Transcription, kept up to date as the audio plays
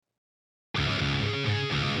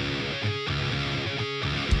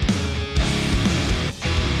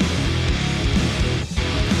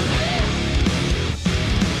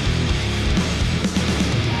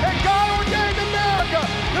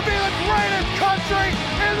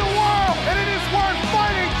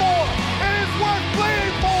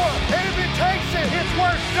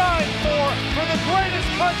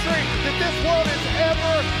country that this world has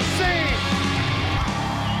ever seen.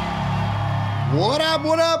 What up,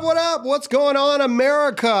 what up, what up? What's going on,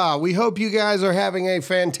 America? We hope you guys are having a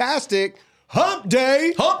fantastic hump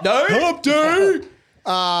day. Hump day. Hump day.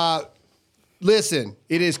 Listen,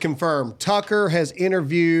 it is confirmed. Tucker has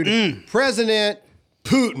interviewed President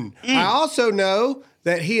Putin. I also know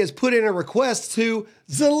that he has put in a request to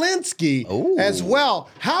Zelensky as well.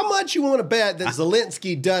 How much you want to bet that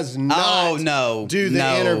Zelensky does not do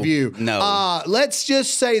the interview? No. Let's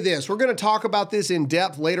just say this. We're going to talk about this in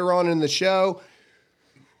depth later on in the show.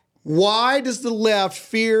 Why does the left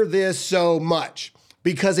fear this so much?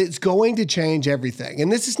 Because it's going to change everything.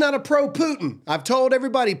 And this is not a pro-Putin. I've told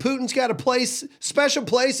everybody Putin's got a special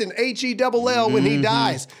place in H-E-double-L when he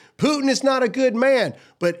dies. Putin is not a good man,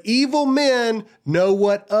 but evil men know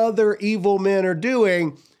what other evil men are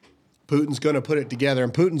doing. Putin's going to put it together,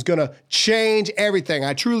 and Putin's going to change everything.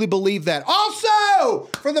 I truly believe that. Also,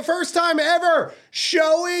 for the first time ever,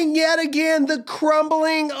 showing yet again the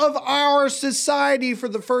crumbling of our society. For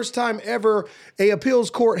the first time ever, a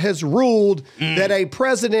appeals court has ruled that a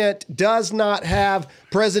president does not have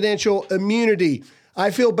presidential immunity.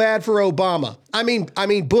 I feel bad for Obama. I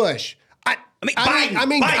mean Bush. Biden.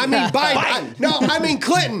 I mean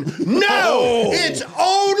Clinton. No, it's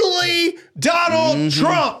only Donald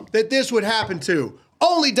Trump that this would happen to.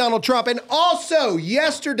 Only Donald Trump. And also,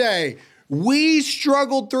 yesterday, we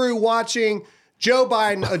struggled through watching Joe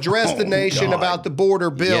Biden address the nation about the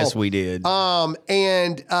border bill. Yes, we did.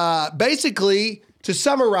 Basically, to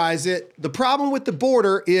summarize it, the problem with the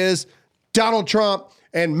border is Donald Trump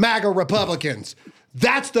and MAGA Republicans.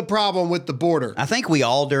 That's the problem with the border. I think we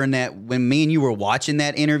all during that, when me and you were watching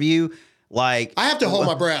that interview, like... I have to hold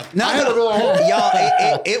my breath.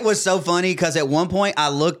 Y'all, it was so funny because at one point I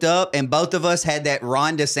looked up and both of us had that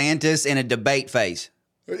Ron DeSantis in a debate face.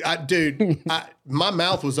 My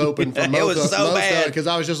mouth was open for It was so bad because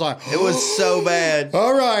I was just like, it was so bad.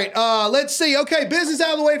 All right, let's see. Okay, business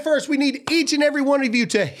out of the way first. We need each and every one of you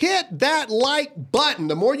to hit that like button.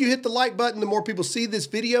 The more you hit the like button, the more people see this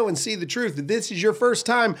video and see the truth. If this is your first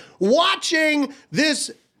time watching this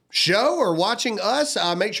show or watching us,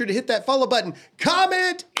 make sure to hit that follow button.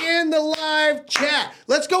 Comment in the live chat.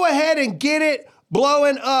 Let's go ahead and get it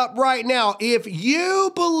blowing up right now. If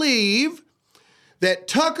you believe that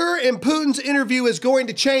Tucker and Putin's interview is going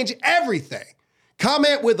to change everything,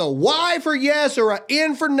 comment with a Y for yes or an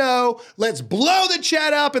N for no. Let's blow the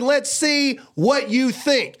chat up and let's see what you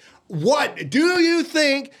think. What do you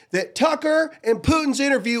think that Tucker and Putin's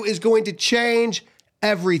interview is going to change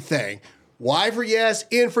everything? Y for yes,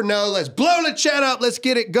 N for no. Let's blow the chat up. Let's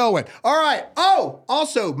get it going. All right. Oh,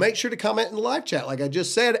 also make sure to comment in the live chat like I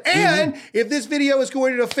just said. And if this video is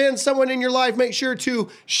going to offend someone in your life, make sure to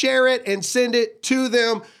share it and send it to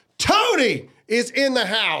them. Tony is in the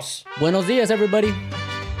house. Buenos dias, everybody.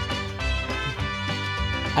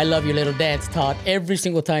 I love your little dance, Todd. Every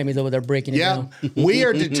single time he's over there breaking it down. We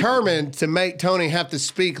are determined to make Tony have to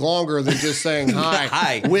speak longer than just saying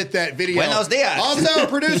hi with that video. Buenos dias. Also,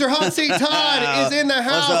 producer Hot Seat Todd is in the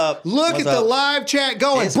house. What's up? Look at the live chat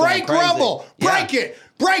going. It's Break going crazy. Rumble. Break it.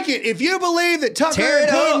 Break it. If you believe that Tucker and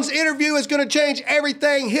Putin's interview is going to change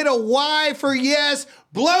everything, hit a Y for yes.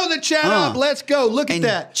 Blow the chat up. Let's go. Look at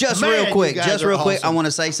that. Just Man, real quick, awesome. I want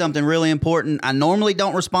to say something really important. I normally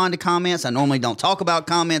don't respond to comments. I normally don't talk about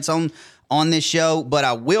comments on this show, but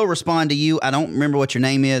I will respond to you. I don't remember what your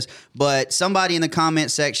name is, but somebody in the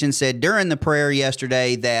comment section said during the prayer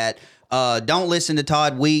yesterday that don't listen to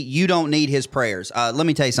Todd. You don't need his prayers. Let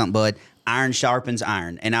me tell you something, bud. Iron sharpens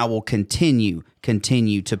iron, and I will continue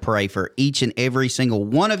to pray for each and every single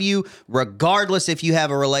one of you, regardless if you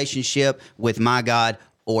have a relationship with my God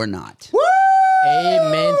or not. Woo!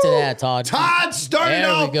 Amen to that, Todd. Todd started There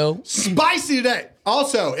we off go. spicy today.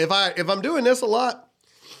 Also, if I'm doing this a lot,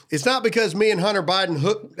 it's not because me and Hunter Biden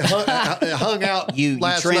hung out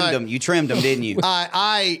last night. You trimmed them, didn't you?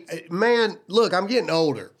 Man, look, I'm getting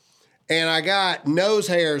older. And I got nose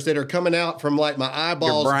hairs that are coming out from like my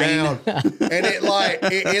eyeballs down, and it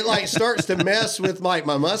like starts to mess with like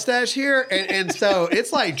my mustache here, and so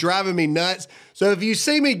it's like driving me nuts. So if you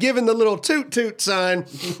see me giving the little toot toot sign,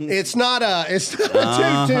 it's not a toot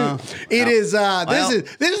toot. It is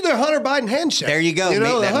this is the Hunter Biden handshake. There you go.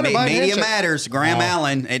 The Hunter Biden Media handshake. matters. Graham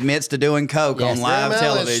Allen admits to doing coke on live Graham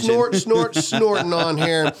Allen television. snorting on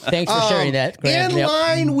here. Thanks for sharing that, Graham. In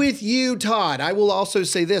line with you, Todd, I will also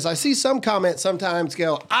say this. I see some comments sometimes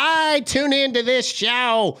go, I tune into this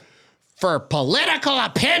show for political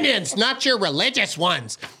opinions, not your religious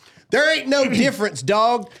ones. There ain't no difference,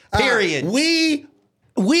 dog. Period. We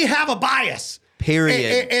have a bias.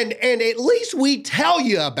 Period. And at least we tell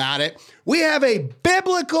you about it. We have a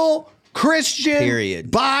biblical Christian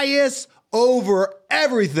bias over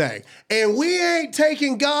everything. And we ain't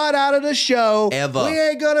taking God out of the show. Ever. We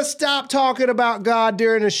ain't going to stop talking about God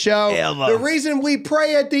during the show. Ever. The reason we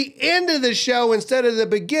pray at the end of the show instead of the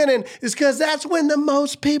beginning is because that's when the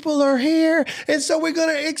most people are here. And so we're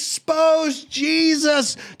going to expose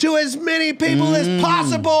Jesus to as many people as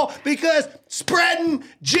possible, because spreading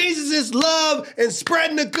Jesus' love and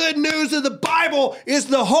spreading the good news of the Bible is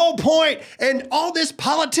the whole point. And all this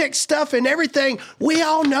politics stuff and everything, we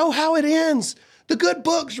all know how it ends. The good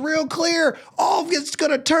book's real clear. All of it's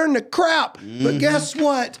going to turn to crap. But guess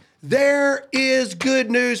what? There is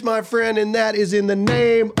good news, my friend, and that is in the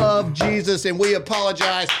name of Jesus. And we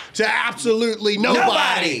apologize to absolutely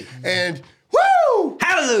nobody. And woo!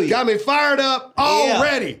 Hallelujah. Got me fired up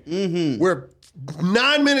already. Yeah. We're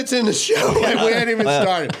 9 minutes in the show and we ain't even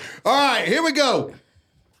started. All right, here we go.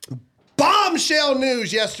 Bombshell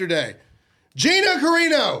news yesterday. Gina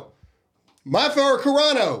Carano.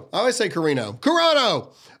 Carano. I always say Carino.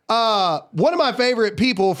 Carano. One of my favorite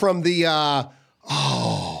people from the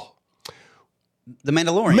The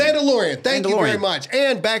Mandalorian. Mandalorian. Thank you very much.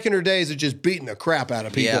 And back in her days of just beating the crap out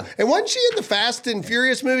of people. Yeah. And wasn't she in the Fast and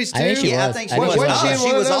Furious movies too? I think she was. I think she I think was. she was.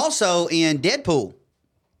 She was also in Deadpool.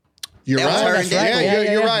 You're That was right. her in Deadpool.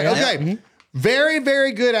 Yeah, you're right. Yeah. Okay. Mm-hmm. Very,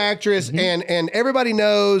 very good actress. And everybody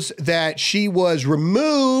knows that she was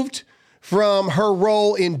removed from her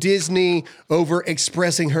role in Disney over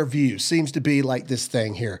expressing her views. Seems to be like this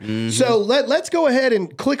thing here. So let's go ahead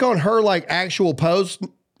and click on her like actual post.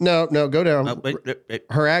 No, go down. Wait.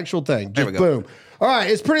 Her actual thing. There Just we go. boom. All right,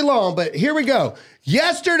 it's pretty long, but here we go.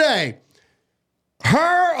 Yesterday,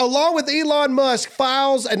 her, along with Elon Musk,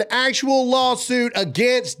 files an actual lawsuit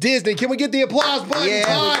against Disney. Can we get the applause button, Yeah,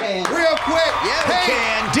 Todd? we can. Real quick. Yeah, we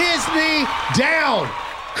can. Disney down.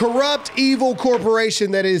 Corrupt, evil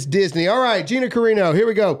corporation that is Disney. All right, Gina Carano, here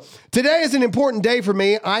we go. Today is an important day for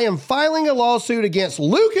me. I am filing a lawsuit against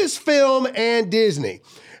Lucasfilm and Disney.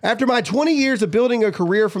 After my 20 years of building a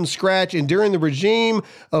career from scratch and during the regime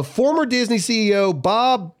of former Disney CEO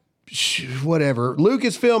Bob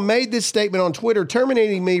Lucasfilm made this statement on Twitter,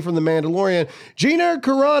 terminating me from The Mandalorian. Gina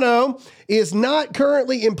Carano is not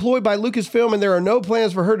currently employed by Lucasfilm, and there are no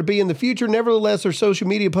plans for her to be in the future. Nevertheless, her social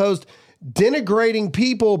media post denigrating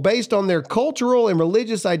people based on their cultural and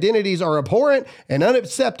religious identities are abhorrent and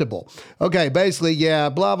unacceptable. Okay, basically, yeah,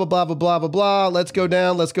 blah, blah, blah, blah, blah, blah, blah. Let's go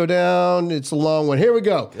down. It's a long one. Here we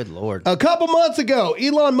go. Good Lord. A couple months ago,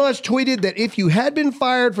 Elon Musk tweeted that if you had been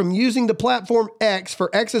fired from using the platform X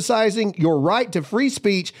for exercising your right to free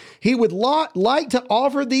speech, he would like to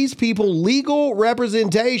offer these people legal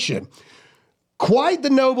representation. Quite the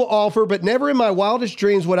noble offer, but never in my wildest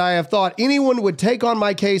dreams would I have thought anyone would take on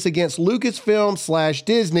my case against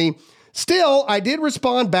Lucasfilm/Disney. Still, I did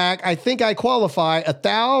respond back. I think I qualify.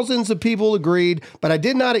 Thousands of people agreed, but I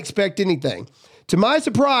did not expect anything. To my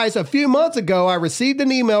surprise, a few months ago, I received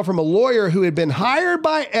an email from a lawyer who had been hired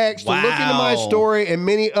by X to look into my story and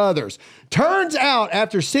many others. Turns out,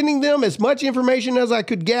 after sending them as much information as I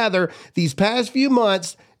could gather these past few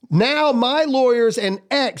months, now my lawyers and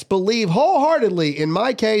X believe wholeheartedly in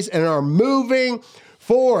my case and are moving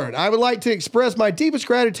forward. I would like to express my deepest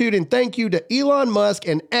gratitude and thank you to Elon Musk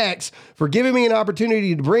and X for giving me an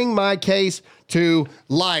opportunity to bring my case to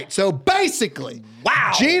light. So basically,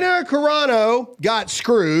 Gina Carano got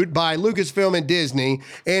screwed by Lucasfilm and Disney,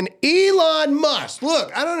 and Elon Musk.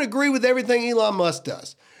 Look, I don't agree with everything Elon Musk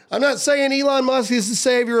does. I'm not saying Elon Musk is the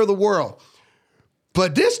savior of the world.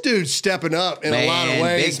 But this dude's stepping up in a lot of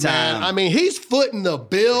ways, big time. man. I mean, he's footing the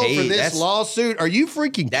bill for this lawsuit. Are you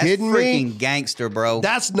freaking kidding me? That's freaking gangster, bro.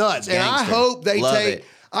 That's nuts. Gangster. And I hope they Love take... it.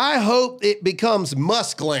 I hope it becomes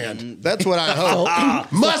Muskland. That's what I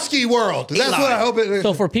hope. Musky world. That's what I hope it is.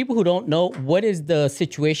 So for people who don't know, what is the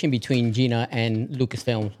situation between Gina and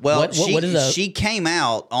Lucasfilm? Well, what is she came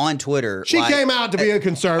out on Twitter. She came out to be a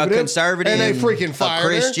conservative. And they freaking fired a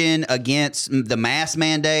Christian against the mask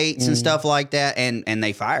mandates and stuff like that, and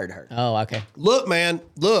they fired her. Oh, okay. Look, man,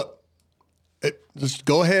 just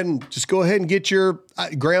go ahead and get your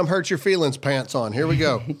Graham hurt your feelings pants on. Here we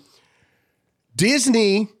go.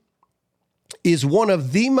 Disney is one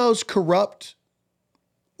of the most corrupt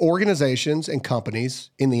organizations and companies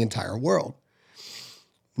in the entire world.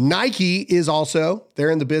 Nike is also, they're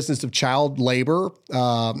in the business of child labor,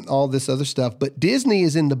 all this other stuff, but Disney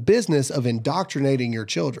is in the business of indoctrinating your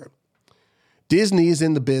children. Disney is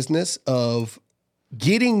in the business of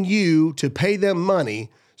getting you to pay them money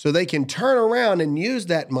so they can turn around and use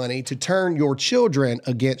that money to turn your children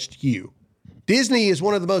against you. Disney is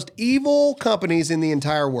one of the most evil companies in the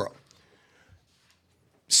entire world.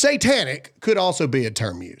 satanic could also be a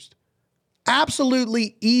term used.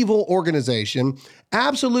 Absolutely evil organization,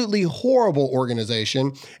 absolutely horrible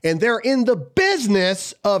organization, and they're in the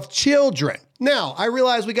business of children. Now, I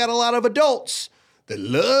realize we got a lot of adults that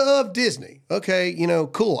love Disney. Okay,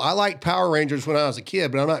 cool. I liked Power Rangers when I was a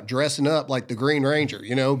kid, but I'm not dressing up like the Green Ranger,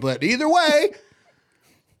 But either way,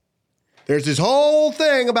 there's this whole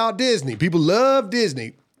thing about Disney. People love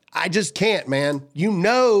Disney. I just can't, man.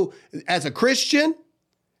 As a Christian,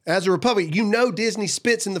 as a Republican, Disney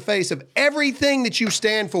spits in the face of everything that you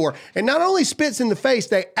stand for. And not only spits in the face,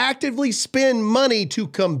 they actively spend money to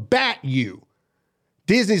combat you.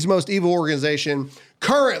 Disney's the most evil organization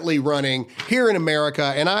currently running here in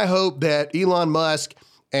America. And I hope that Elon Musk,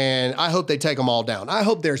 and I hope they take them all down. I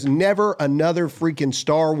hope there's never another freaking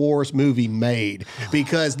Star Wars movie made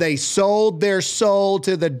because they sold their soul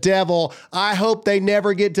to the devil. I hope they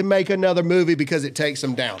never get to make another movie because it takes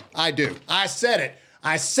them down. I do. I said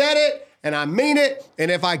it, and I mean it. And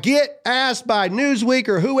if I get asked by Newsweek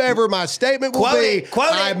or whoever, my statement will be,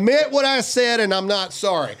 I meant what I said, and I'm not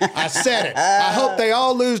sorry. I said it. I hope they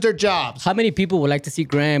all lose their jobs. How many people would like to see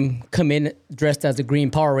Graham come in dressed as a Green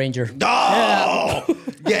Power Ranger? Oh,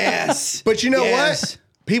 yes. But you know what?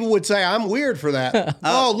 People would say I'm weird for that.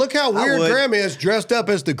 Oh, look how weird Graham is dressed up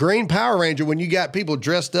as the Green Power Ranger when you got people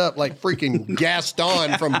dressed up like freaking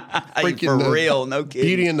Gaston from freaking for real, no kidding.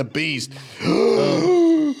 Beauty and the Beast.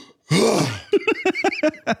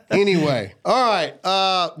 Anyway, all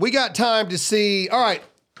right. We got time to see. All right.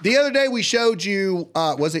 The other day we showed you,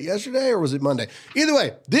 was it yesterday or was it Monday? Either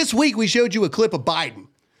way, this week we showed you a clip of Biden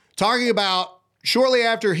talking about shortly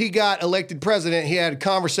after he got elected president, he had a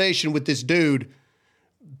conversation with this dude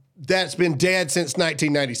that's been dead since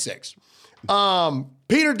 1996.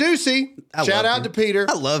 Peter Ducey, shout out to Peter.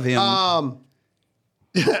 I love him.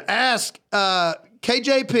 Ask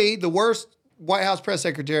KJP, the worst White House press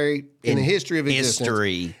secretary in the history of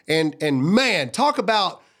existence. And man, talk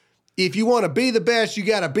about if you want to be the best, you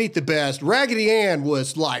got to beat the best. Raggedy Ann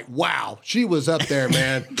was like, wow, she was up there,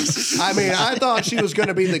 man. I mean, I thought she was going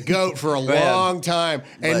to be the GOAT for a long time.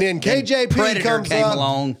 And then KJP comes up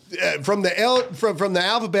along from the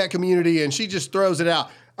alphabet community, and she just throws it out.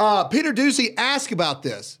 Peter Ducey asked about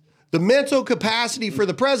this, the mental capacity for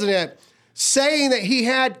the president, saying that he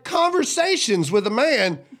had conversations with a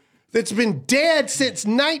man that's been dead since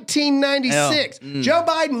 1996. Joe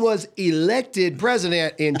Biden was elected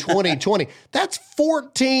president in 2020. That's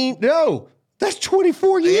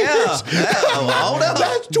 24 years. Yeah. Hold up.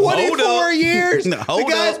 That's 24 years. No, the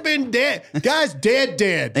guy's been dead. Guy's dead.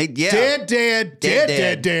 Yeah.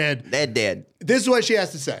 Dead. This is what she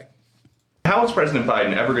has to say. How is President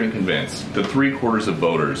Biden ever going to convince the 3/4 of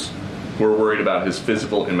voters who are worried about his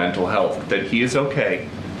physical and mental health that he is okay,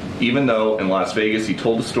 even though in Las Vegas he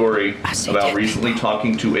told a story about recently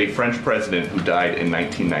talking to a French president who died in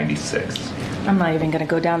 1996? I'm not even going to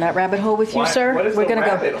go down that rabbit hole with you, sir. What is We're the going to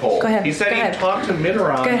rabbit hole? Go ahead. He said go he ahead. talked to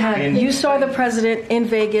Mitterrand. Go ahead. You saw the president in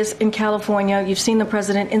Vegas, in California. You've seen the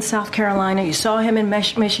president in South Carolina. You saw him in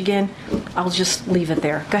Michigan. I'll just leave it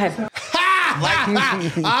there. Go ahead. I'm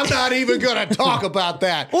not even going to talk about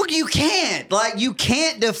that. Well, you can't. You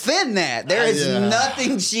can't defend that. There is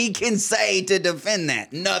nothing she can say to defend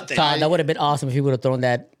that. Nothing. Todd, that would have been awesome if he would have thrown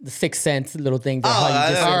that the 6 cents little thing. All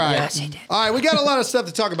right, we got a lot of stuff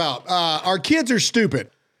to talk about. Our kids are stupid.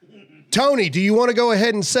 Tony, do you want to go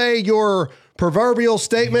ahead and say your proverbial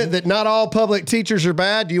statement that not all public teachers are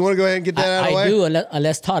bad? Do you want to go ahead and get that out of the way? I do,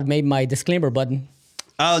 unless Todd made my disclaimer button.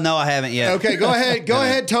 Oh, no, I haven't yet. Okay, go ahead. Go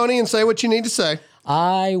ahead, Tony, and say what you need to say.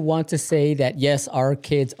 I want to say that, yes, our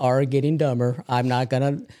kids are getting dumber. I'm not going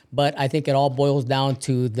to, but I think it all boils down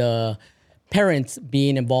to the parents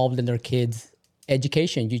being involved in their kids'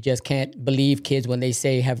 education. You just can't believe kids when they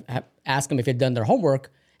say, ask them if they've done their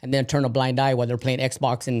homework, and then turn a blind eye while they're playing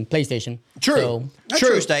Xbox and PlayStation. True.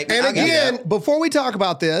 True statement. And again, before we talk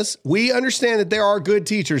about this, we understand that there are good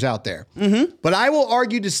teachers out there. Mm-hmm. But I will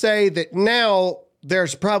argue to say that now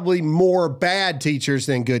there's probably more bad teachers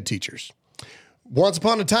than good teachers. Once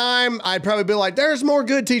upon a time, I'd probably be like, there's more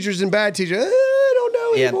good teachers than bad teachers. I don't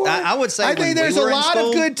know anymore. I would say I think there's a lot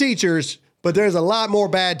of good teachers, but there's a lot more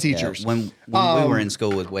bad teachers. Yeah, when we were in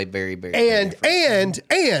school, it was way very, very and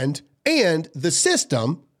the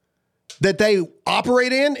system that they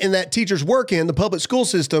operate in and that teachers work in, the public school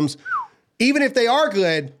systems, even if they are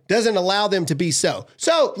good, doesn't allow them to be so.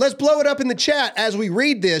 So let's blow it up in the chat as we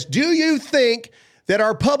read this. Do you think that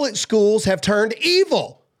our public schools have turned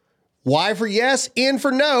evil? Y for yes, N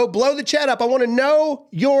for no. Blow the chat up. I want to know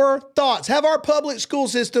your thoughts. Have our public school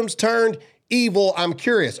systems turned evil? I'm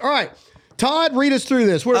curious. All right. Todd, read us through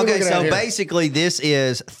this. What are we Okay, looking at so here? basically this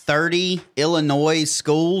is 30 Illinois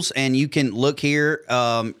schools, and you can look here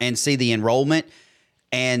and see the enrollment.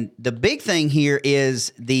 And the big thing here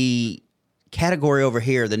is the category over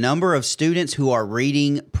here, the number of students who are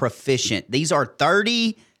reading proficient. These are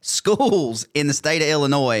 30 schools in the state of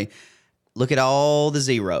Illinois. Look at all the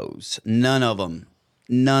zeros. None of them.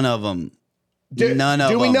 None of them. Do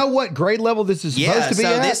we know what grade level this is supposed to be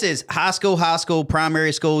so at? this is high school,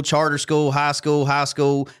 primary school, charter school, high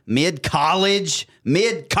school, mid-college,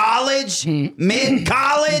 high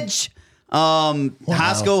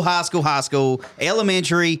school,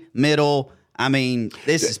 elementary, middle. I mean,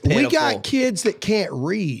 this is pitiful. We got kids that can't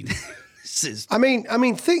read. This is I mean,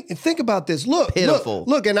 think about this. Pitiful.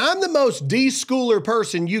 Look, and I'm the most de-schooler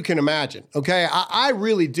person you can imagine. Okay, I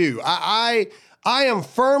really do. I am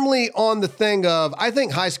firmly on the thing of I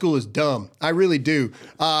think high school is dumb. I really do.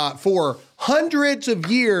 For hundreds of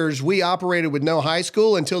years, we operated with no high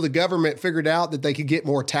school until the government figured out that they could get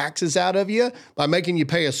more taxes out of you by making you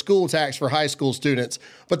pay a school tax for high school students.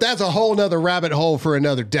 But that's a whole nother rabbit hole for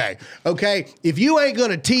another day. Okay, if you ain't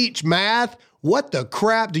gonna teach math, what the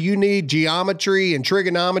crap do you need geometry and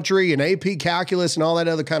trigonometry and AP calculus and all that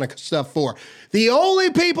other kind of stuff for? The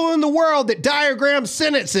only people in the world that diagram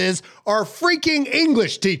sentences are freaking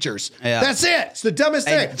English teachers. Yeah. That's it. It's the dumbest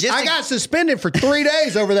thing. I got suspended for 3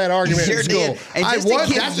 days over that argument Sure in school. did. And just to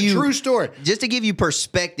give That's you- a true story. Just to give you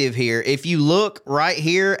perspective here, if you look right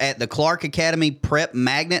here at the Clark Academy Prep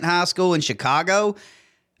Magnet High School in Chicago,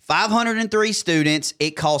 503 students.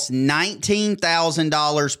 It costs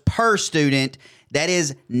 $19,000 per student. That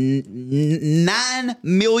is $9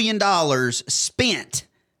 million spent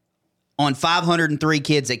on 503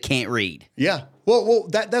 kids that can't read. Yeah. Well,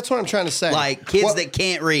 that's what I'm trying to say. Like kids that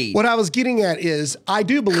can't read. What I was getting at is I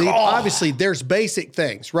do believe, obviously, there's basic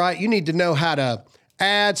things, right? You need to know how to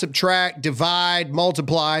add, subtract, divide,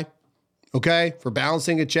 multiply, okay? For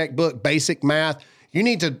balancing a checkbook, basic math. You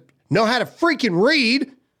need to know how to freaking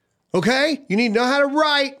read, okay? You need to know how to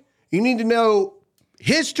write. You need to know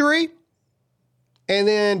history and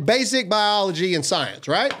then basic biology and science,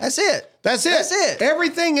 right? That's it. That's it.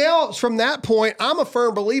 Everything else from that point, I'm a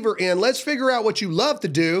firm believer in. Let's figure out what you love to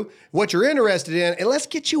do, what you're interested in, and let's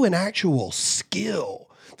get you an actual skill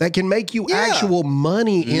that can make you actual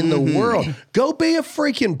money in the world. Go be a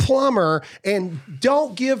freaking plumber and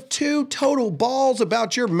don't give two total balls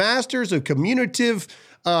about your master's of commutative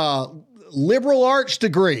liberal arts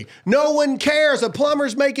degree. No one cares. A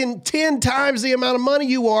plumber's making 10 times the amount of money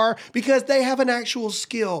you are because they have an actual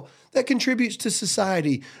skill that contributes to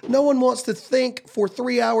society. No one wants to think for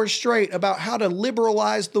 3 hours straight about how to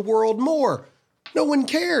liberalize the world more. No one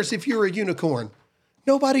cares if you're a unicorn.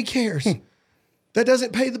 Nobody cares. That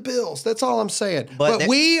doesn't pay the bills. That's all I'm saying. But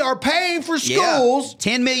we are paying for schools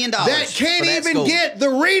 $10 million that can't for that even school. get the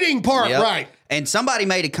reading part right. And somebody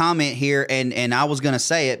made a comment here, and I was going to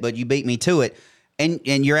say it, but you beat me to it. And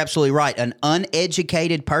you're absolutely right. An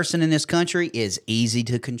uneducated person in this country is easy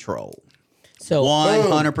to control. So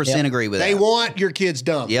 100% agree with They that. want your kids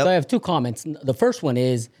dumb. Yep. So I have two comments. The first one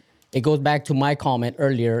is, it goes back to my comment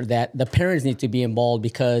earlier that the parents need to be involved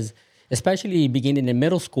because, especially beginning in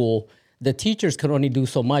middle school, the teachers can only do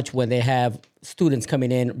so much when they have students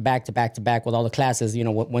coming in back to back to back with all the classes. You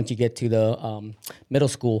know, once you get to the middle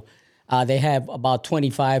school, they have about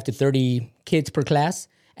 25 to 30 kids per class,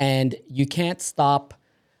 and you can't stop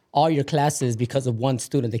all your classes because of one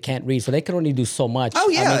student that can't read. So they can only do so much. Oh,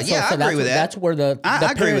 yeah. I agree with that. That's where the I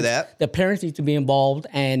parents, agree with that. The parents need to be involved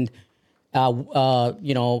and,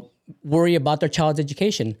 worry about their child's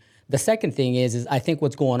education. The second thing is I think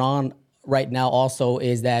what's going on right now also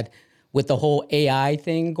is that with the whole AI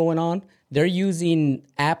thing going on, they're using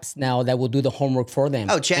apps now that will do the homework for them.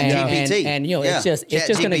 Oh, ChatGPT. And it's just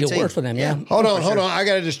going to get worse for them. Yeah. Hold on. I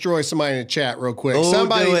got to destroy somebody in the chat real quick. Oh,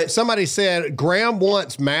 do it. Somebody said Graham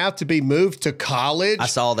wants math to be moved to college. I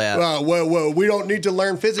saw that. Well, we don't need to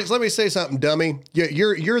learn physics. Let me say something, dummy.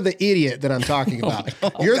 You're the idiot that I'm talking about.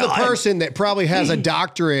 You're the person that probably has a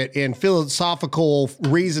doctorate in philosophical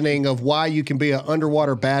reasoning of why you can be an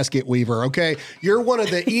underwater basket weaver. Okay, you're one of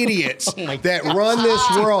the idiots that run this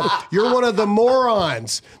world. You're one of the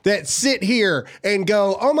morons that sit here and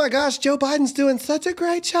go, oh my gosh, Joe Biden's doing such a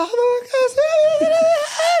great job.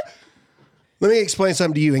 Let me explain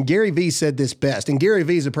something to you. And Gary Vee said this best. And Gary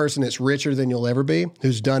Vee is a person that's richer than you'll ever be,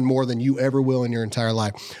 who's done more than you ever will in your entire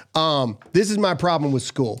life. This is my problem with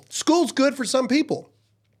school. School's good for some people.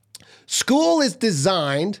 School is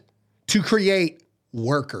designed to create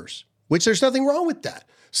workers, which there's nothing wrong with that.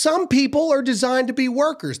 Some people are designed to be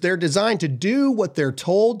workers. They're designed to do what they're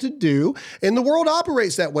told to do, and the world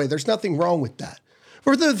operates that way. There's nothing wrong with that.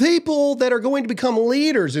 for the people that are going to become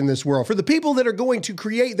leaders in this world, for the people that are going to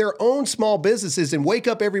create their own small businesses and wake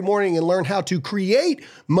up every morning and learn how to create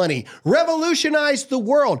money, revolutionize the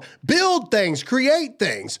world, build things, create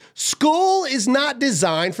things. School is not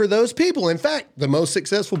designed for those people. In fact, the most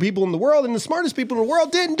successful people in the world and the smartest people in the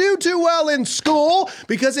world didn't do too well in school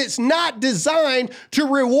because it's not designed to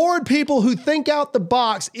reward people who think out the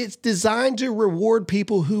box. It's designed to reward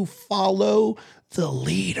people who follow the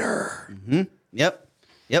leader. Mm-hmm. Yep.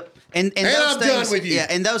 And those I'm things, done with you. Yeah,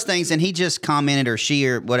 and those things, and he just commented, or she,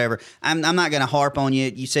 or whatever. I'm not going to harp on you.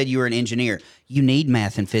 You said you were an engineer. You need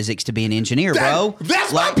math and physics to be an engineer, bro.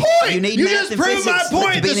 That's my point. You need you math just and proved physics my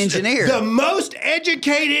point. to be an engineer. The most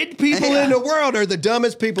educated people in the world are the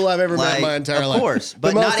dumbest people I've ever met in my entire life. Of course,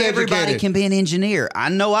 but The not most everybody educated. can be an engineer. I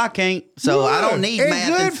know I can't, so I don't need and math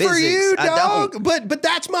good and physics. for you, I dog. don't. But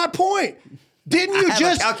that's my point. Didn't you I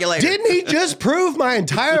have a calculator. Didn't he just prove my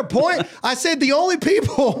entire point? I said the only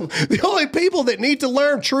people that need to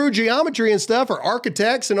learn true geometry and stuff are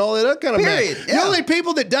architects and all that other kind of Period. mess. Yeah. The only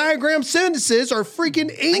people that diagram sentences are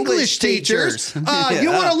freaking English teachers.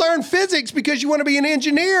 You want to learn physics because you want to be an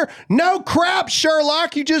engineer? No crap,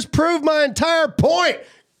 Sherlock. You just proved my entire point.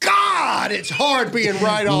 God, it's hard being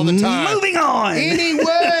right all the time. Moving on.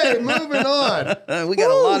 Anyway, moving on. We got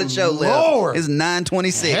a lot of show left. Lord. It's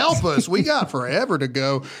 9:26. Help us. We got forever to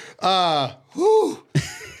go.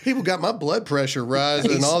 People got my blood pressure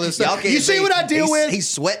rising and all this Y'all stuff. can't You see see. what I deal with? He's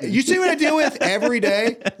sweating. You see what I deal with every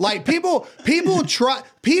day? Like people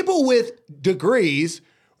with degrees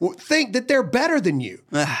think that they're better than you.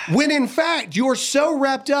 When in fact, you're so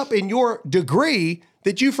wrapped up in your degree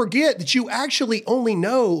that you forget that you actually only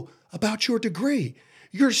know about your degree.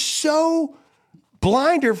 You're so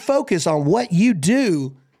blind or focused on what you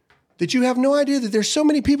do that you have no idea that there's so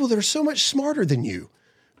many people that are so much smarter than you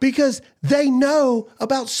because they know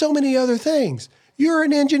about so many other things. You're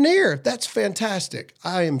an engineer. That's fantastic.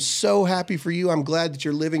 I am so happy for you. I'm glad that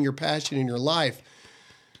you're living your passion in your life.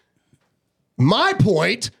 My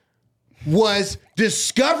point was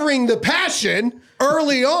discovering the passion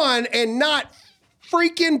early on and not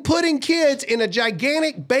freaking putting kids in a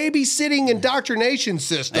gigantic babysitting indoctrination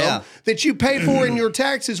system that you pay for in your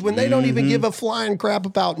taxes when they don't even give a flying crap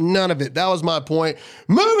about none of it. That was my point.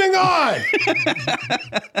 Moving on.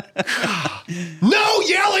 No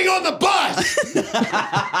yelling on the bus.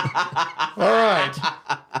 All right.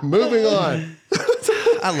 Moving on.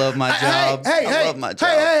 I love my job. I love my job.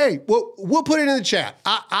 Hey. We'll put it in the chat.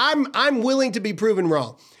 I'm willing to be proven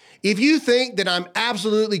wrong. If you think that I'm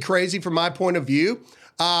absolutely crazy from my point of view,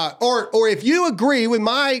 or if you agree with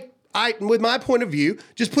my point of view,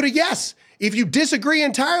 just put a yes. If you disagree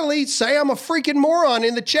entirely, say I'm a freaking moron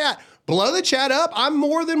in the chat. Blow the chat up. I'm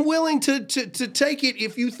more than willing to take it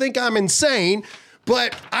if you think I'm insane.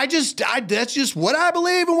 But that's just what I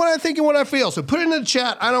believe and what I think and what I feel. So put it in the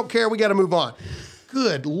chat. I don't care. We got to move on.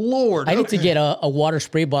 Good Lord. I need to get a water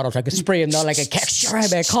spray bottle so I can spray him down like a cat. All right,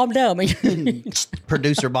 man, calm down, man.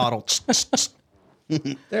 Producer bottle.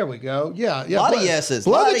 There we go. Yeah. A lot of yeses.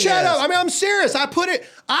 Blow the chat up. I mean, I'm serious. I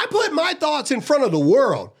put my thoughts in front of the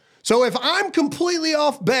world. So if I'm completely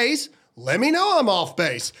off base, let me know I'm off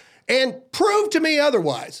base and prove to me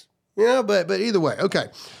otherwise. Yeah, but either way. Okay.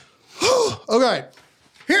 Okay.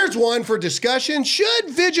 Here's one for discussion.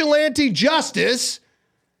 Should vigilante justice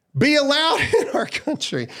be allowed in our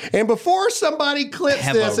country? And before somebody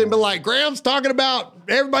clips this and be like, Graham's talking about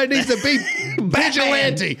everybody needs to be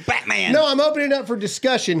vigilante. Batman. No, I'm opening up for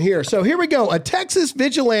discussion here. So here we go. A Texas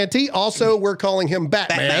vigilante, also we're calling him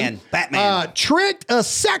Batman. Tricked a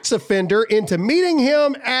sex offender into meeting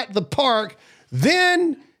him at the park.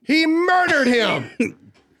 Then he murdered him.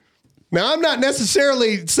 Now, I'm not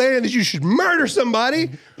necessarily saying that you should murder somebody,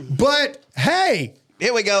 but hey,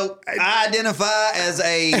 here we go. I identify as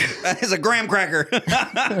a graham cracker.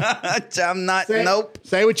 I'm not. Nope.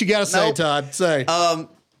 Say what you got to say, Nope. Todd. Say.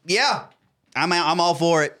 Yeah, I'm all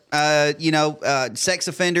for it. Sex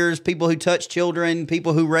offenders, people who touch children,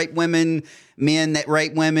 people who rape women, men that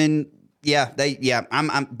rape women.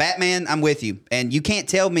 I'm Batman. I'm with you, and you can't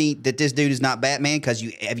tell me that this dude is not Batman because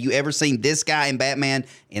have you ever seen this guy and Batman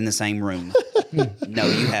in the same room? No,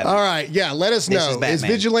 you haven't. All right, yeah, let us know. Is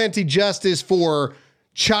vigilante justice for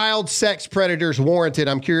child sex predators warranted?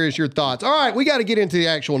 I'm curious your thoughts. All right, we got to get into the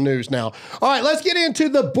actual news now. All right, let's get into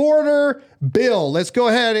the border bill. Let's go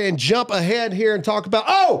ahead and jump ahead here and talk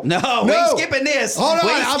about. No, we ain't skipping this. Hold on,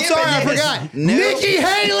 I'm sorry, I forgot. Nikki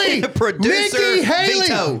Haley. Producer Nikki Haley.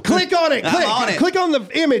 veto. Click on it. Click on the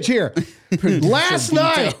image here. Last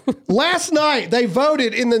night they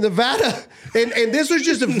voted in the Nevada, and this was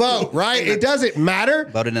just a vote, right? It doesn't matter.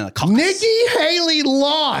 Voted in a caucus. Nikki Haley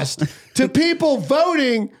lost to people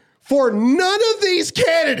voting for none of these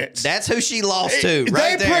candidates. That's who she lost to,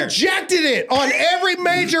 right They there. projected it on every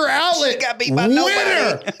major outlet. She got beat by Winner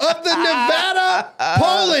nobody. of the Nevada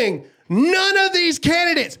polling. None of these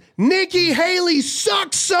candidates. Nikki Haley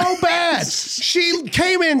sucks so bad. She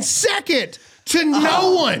came in second to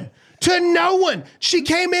no one. To no one. She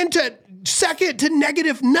came into second to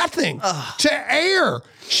negative nothing. To air.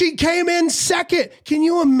 She came in second. Can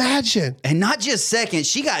you imagine? And not just second,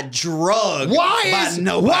 she got drugged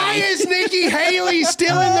Why is Nikki Haley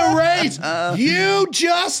still in the race? You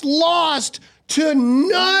just lost to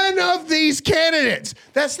none of these candidates.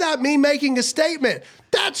 That's not me making a statement.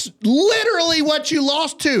 That's literally what you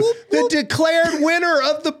lost to. The declared winner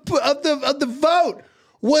of the vote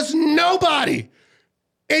was nobody.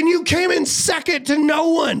 And you came in second to no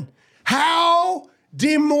one. How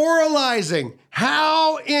demoralizing.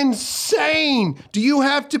 How insane do you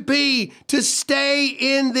have to be to stay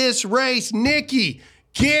in this race? Nikki,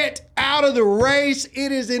 get out of the race.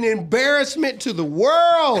 It is an embarrassment to the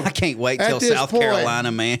world. I can't wait at till this South point.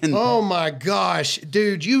 Carolina, man. Oh my gosh,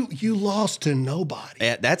 dude, you lost to nobody.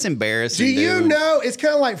 Yeah, that's embarrassing. Do you dude. know, it's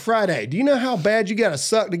kind of like Friday. Do you know how bad you got to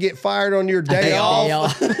suck to get fired on your day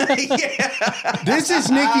off? This is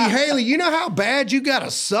Nikki Haley. You know how bad you got to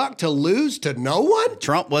suck to lose to no one?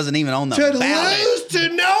 Trump wasn't even on the To ballot. lose to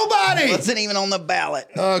nobody. Wasn't even on the ballot.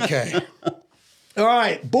 Okay. All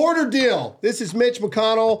right, border deal. This is Mitch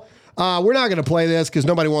McConnell. We're not going to play this because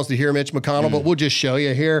nobody wants to hear Mitch McConnell, but we'll just show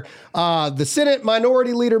you here. The Senate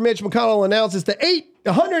Minority Leader Mitch McConnell announces the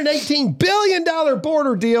 $118 billion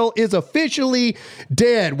border deal is officially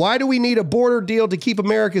dead. Why do we need a border deal to keep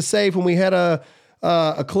America safe when we had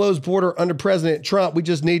a closed border under President Trump? We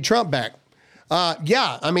just need Trump back.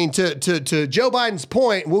 Yeah, I mean, to Joe Biden's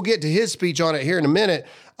point, we'll get to his speech on it here in a minute.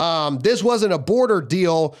 This wasn't a border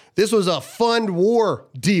deal. This was a fund war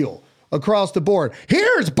deal across the board.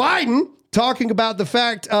 Here's Biden talking about the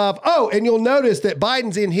fact of, and you'll notice that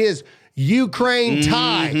Biden's in his Ukraine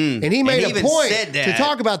tie. And he made And he a even point said that. to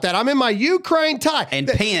talk about that. I'm in my Ukraine tie. And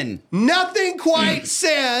pin. Nothing quite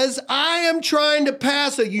says I am trying to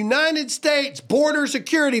pass a United States border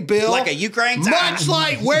security bill. Like a Ukraine tie. Much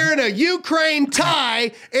like wearing a Ukraine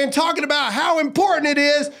tie and talking about how important it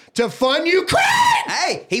is to fund Ukraine.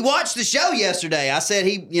 Hey, he watched the show yesterday. I said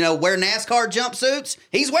he, wear NASCAR jumpsuits.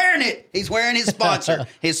 He's wearing it. He's wearing his sponsor,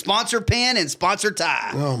 his sponsor pin and sponsor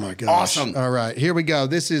tie. Oh my gosh. Awesome. All right, here we go.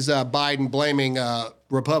 This is Biden blaming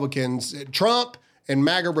Republicans, Trump and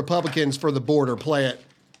MAGA Republicans for the border. Play it.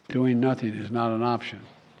 Doing nothing is not an option.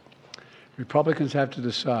 Republicans have to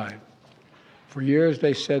decide. For years,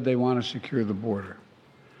 they said they want to secure the border.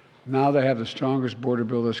 Now they have the strongest border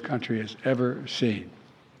bill this country has ever seen.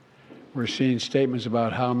 We're seeing statements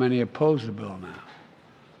about how many oppose the bill now.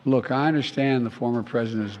 Look, I understand the former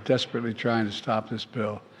president is desperately trying to stop this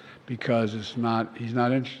bill because he's not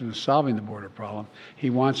interested in solving the border problem. He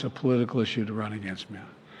wants a political issue to run against me on.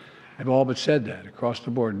 I've all but said that across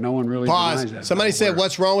the board. No one really denies Pause. that. Somebody said,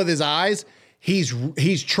 what's wrong with his eyes?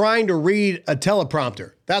 He's trying to read a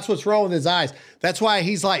teleprompter. That's what's wrong with his eyes. That's why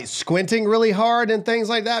he's like squinting really hard and things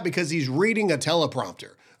like that, because he's reading a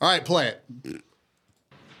teleprompter. All right, play it.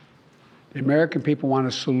 The American people want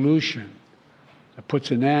a solution that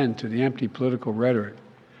puts an end to the empty political rhetoric,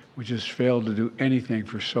 which has failed to do anything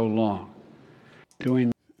for so long.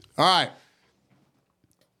 All right.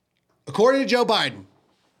 According to Joe Biden,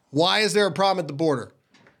 why is there a problem at the border?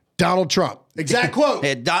 Donald Trump. Exact quote.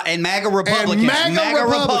 And MAGA Republicans. And MAGA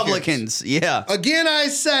Republicans. Yeah. Again, I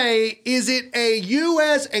say, is it a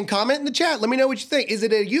U.S., and comment in the chat, let me know what you think. Is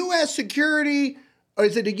it a U.S. security, or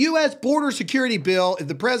is it a U.S. border security bill if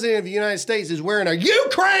the president of the United States is wearing a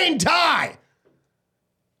Ukraine tie?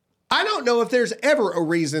 I don't know if there's ever a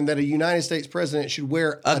reason that a United States president should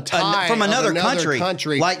wear a tie from another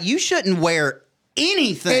country. Like, you shouldn't wear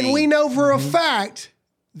anything. And we know for a fact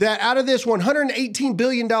that out of this $118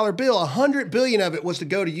 billion bill, $100 billion of it was to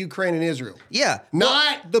go to Ukraine and Israel. Yeah.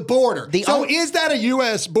 Not the border. So is that a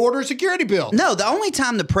U.S. border security bill? No, the only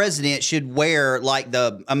time the president should wear like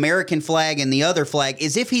the American flag and the other flag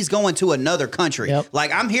is if he's going to another country. Yep.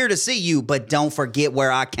 Like, I'm here to see you, but don't forget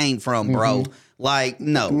where I came from, bro. Like,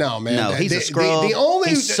 no, man. No, he's a scrub. The only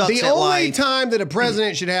He sucks at only life. time that a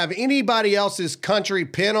president should have anybody else's country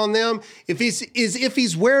pin on them if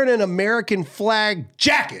he's wearing an American flag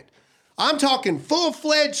jacket. I'm talking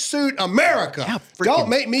full-fledged suit America. Yeah, Don't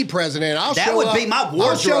make me president. That would be my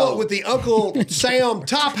I'll show wardrobe. up with the Uncle Sam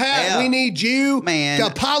top hat. Yeah. We need you. Man. The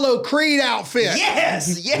Apollo Creed outfit.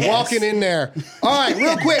 Yes. Walking in there. All right,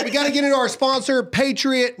 real quick, we got to get into our sponsor,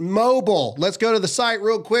 Patriot Mobile. Let's go to the site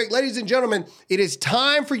real quick. Ladies and gentlemen, it is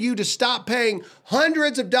time for you to stop paying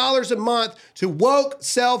hundreds of dollars a month to woke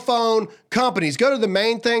cell phone companies. Go to the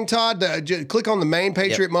main thing, Todd. Click on the main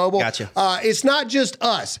Patriot Mobile. Gotcha. It's not just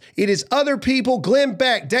us. It is other people. Glenn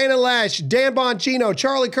Beck, Dana Lash, Dan Bongino,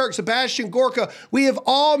 Charlie Kirk, Sebastian Gorka. We have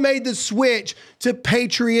all made the switch to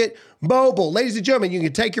Patriot Mobile. Ladies and gentlemen, you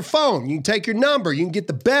can take your phone. You can take your number. You can get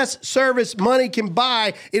the best service money can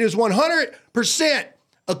buy. It is 100%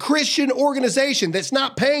 a Christian organization that's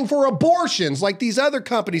not paying for abortions like these other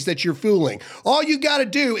companies that you're fooling. All you got to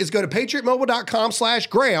do is go to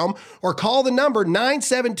patriotmobile.com/Graham or call the number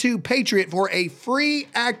 972-PATRIOT for a free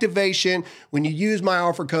activation when you use my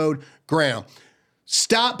offer code Graham.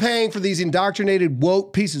 Stop paying for these indoctrinated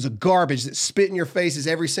woke pieces of garbage that spit in your faces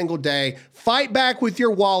every single day. Fight back with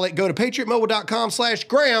your wallet. Go to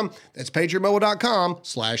patriotmobile.com/Graham. That's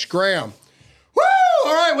patriotmobile.com/Graham. Woo!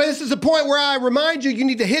 All right, well, this is the point where I remind you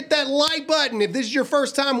need to hit that like button. If this is your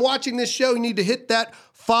first time watching this show, you need to hit that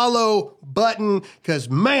follow button because,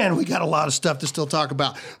 man, we got a lot of stuff to still talk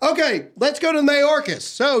about. Okay, let's go to Mayorkas.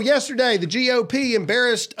 So yesterday, the GOP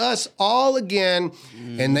embarrassed us all again,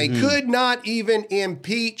 and they could not even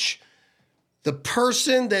impeach the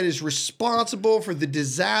person that is responsible for the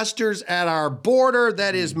disasters at our border.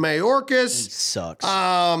 That is Mayorkas. Sucks.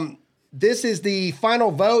 This is the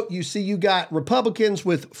final vote. You see, you got Republicans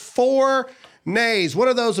with 4 nays. One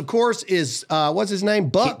of those, of course, is, what's his name?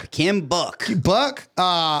 Buck. Kim Buck. Buck,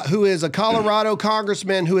 who is a Colorado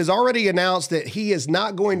congressman who has already announced that he is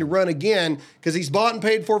not going to run again because he's bought and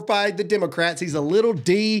paid for by the Democrats. He's a little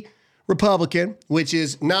D Republican, which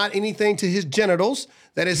is not anything to his genitals.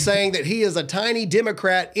 That is saying that he is a tiny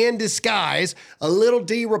Democrat in disguise, a little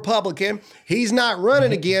D Republican. He's not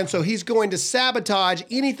running again, so he's going to sabotage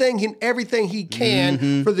anything and everything he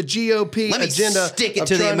can for the GOP Let me agenda. stick it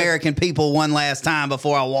to the American people one last time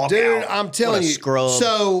before I walk out. Dude, I'm telling you. Scrub.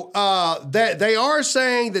 So that they are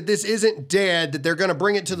saying that this isn't dead, that they're going to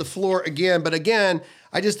bring it to the floor again. But again,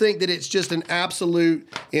 I just think that it's just an absolute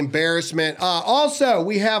embarrassment. Also,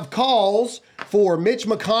 we have calls for Mitch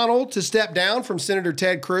McConnell to step down from Senator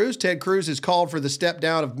Ted Cruz. Ted Cruz has called for the step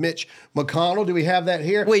down of Mitch McConnell. Do we have that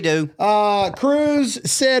here? We do. Cruz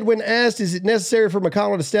said when asked, is it necessary for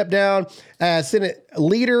McConnell to step down as Senate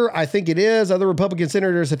leader? I think it is. Other Republican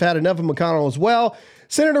senators have had enough of McConnell as well.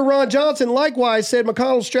 Senator Ron Johnson likewise said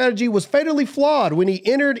McConnell's strategy was fatally flawed when he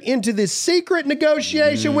entered into this secret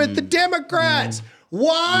negotiation with the Democrats.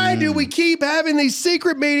 Why do we keep having these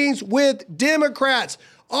secret meetings with Democrats?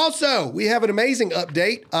 Also, we have an amazing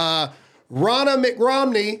update. Ronna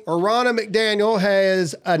McDaniel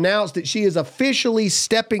has announced that she is officially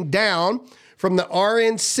stepping down from the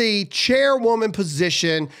RNC chairwoman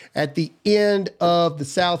position at the end of the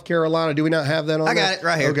South Carolina. Do we not have that on? I got it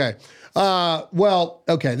right here.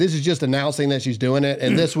 Okay. This is just announcing that she's doing it.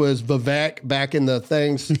 And this was Vivek back in the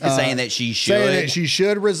things. Saying that she should. Saying that she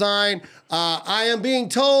should resign. I am being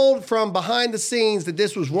told from behind the scenes that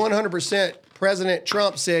this was 100% President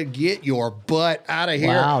Trump said, get your butt out of here.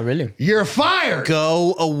 Wow, really? You're fired.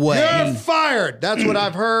 Go away. You're fired. That's what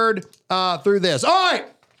I've heard through this. All right.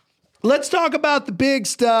 Let's talk about the big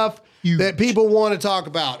stuff that people want to talk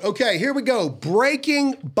about. Okay, here we go.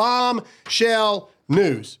 Breaking bombshell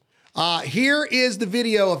news. Here is the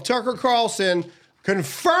video of Tucker Carlson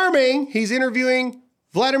confirming he's interviewing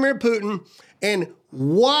Vladimir Putin and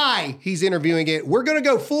why he's interviewing it. We're going to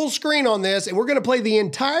go full screen on this, and we're going to play the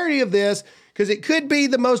entirety of this because it could be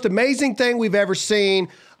the most amazing thing we've ever seen.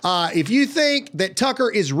 If you think that Tucker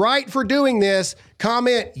is right for doing this,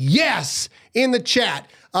 comment yes in the chat.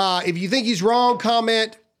 If you think he's wrong,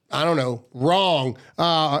 comment, I don't know, wrong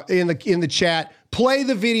in the chat. Play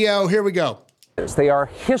the video. Here we go. They are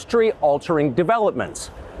history-altering developments.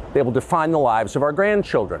 They will define the lives of our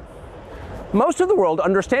grandchildren. Most of the world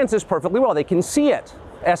understands this perfectly well. They can see it.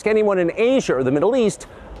 Ask anyone in Asia or the Middle East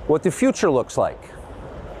what the future looks like.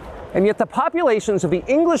 And yet the populations of the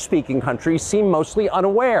English-speaking countries seem mostly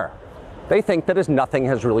unaware. They think that nothing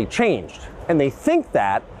has really changed. And they think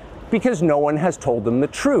that because no one has told them the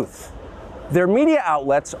truth. Their media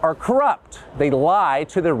outlets are corrupt. They lie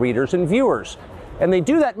to their readers and viewers. And they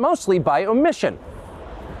do that mostly by omission.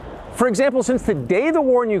 For example, since the day the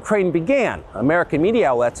war in Ukraine began, American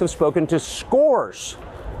media outlets have spoken to scores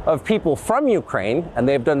of people from Ukraine, and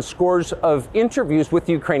they have done scores of interviews with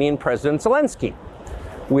Ukrainian President Zelensky.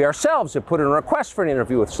 We ourselves have put in a request for an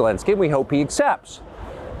interview with Zelensky, and we hope he accepts.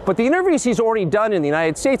 But the interviews he's already done in the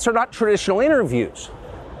United States are not traditional interviews.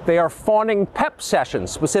 They are fawning pep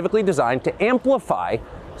sessions specifically designed to amplify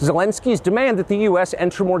Zelensky's demand that the U.S.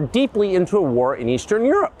 enter more deeply into a war in Eastern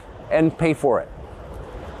Europe and pay for it.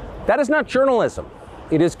 That is not journalism.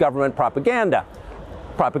 It is government propaganda.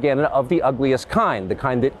 Propaganda of the ugliest kind, the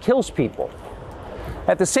kind that kills people.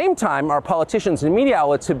 At the same time, our politicians and media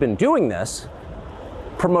outlets have been doing this,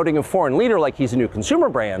 promoting a foreign leader like he's a new consumer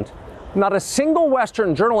brand. Not a single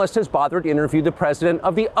Western journalist has bothered to interview the president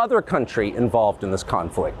of the other country involved in this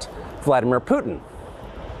conflict, Vladimir Putin.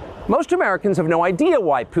 Most Americans have no idea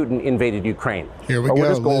why Putin invaded Ukraine or what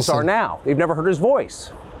his goals are now. They've never heard his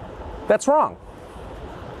voice. That's wrong.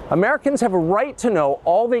 Americans have a right to know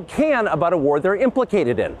all they can about a war they're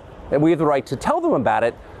implicated in, and we have the right to tell them about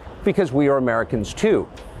it because we are Americans too.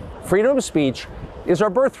 Freedom of speech is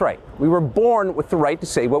our birthright. We were born with the right to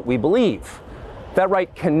say what we believe. That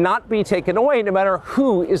right cannot be taken away no matter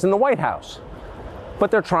who is in the White House.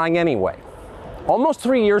 But they're trying anyway. Almost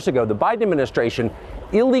 3 years ago, the Biden administration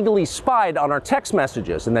illegally spied on our text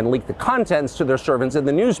messages and then leaked the contents to their servants in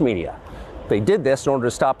the news media. They did this in order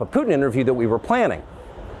to stop a Putin interview that we were planning.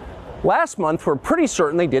 Last month, we're pretty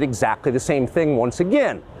certain they did exactly the same thing once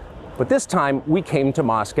again. But this time, we came to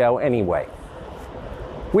Moscow anyway.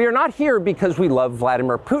 We are not here because we love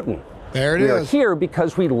Vladimir Putin. There it is. We are here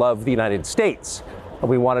because we love the United States, and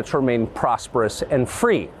we want it to remain prosperous and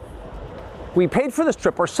free. We paid for this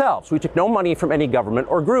trip ourselves. We took no money from any government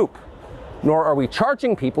or group, nor are we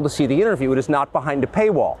charging people to see the interview. It is not behind a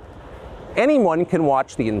paywall. Anyone can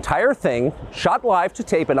watch the entire thing, shot live to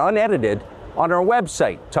tape and unedited, on our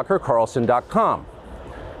website, tuckercarlson.com.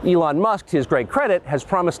 Elon Musk, to his great credit, has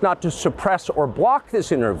promised not to suppress or block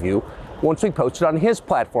this interview once we post it on his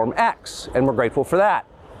platform, X, and we're grateful for that.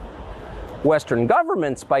 Western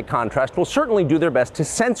governments, by contrast, will certainly do their best to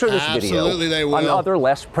censor this video on other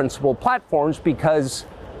less principled platforms because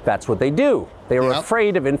that's what they do. They are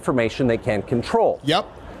afraid of information they can't control.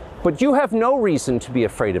 But you have no reason to be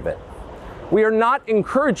afraid of it. We are not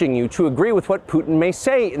encouraging you to agree with what Putin may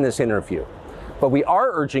say in this interview, but we are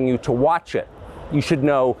urging you to watch it. You should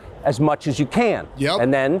know as much as you can.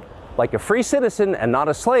 And then, like a free citizen and not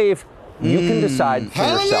a slave, you can decide for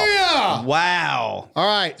yourself. Wow. All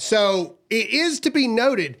right. So it is to be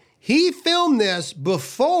noted, he filmed this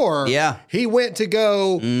before he went to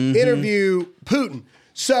go interview Putin.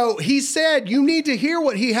 So he said, you need to hear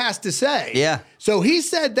what he has to say. So he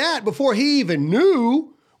said that before he even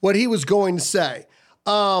knew what he was going to say.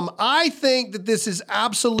 I think that this is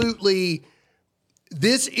absolutely...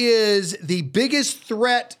 This is the biggest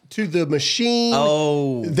threat to the machine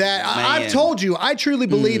that I've told you. I truly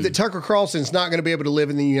believe that Tucker Carlson's not going to be able to live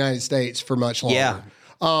in the United States for much longer.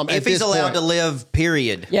 If he's allowed to live,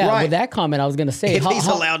 period. Yeah, with that comment, I was going to say. If he's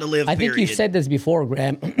allowed to live, I think you said this before,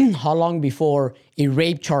 Graham. How long before a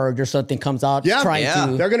rape charge or something comes out? They're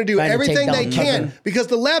going to do everything they can because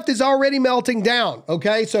the left is already melting down.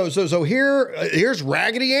 Okay, so here's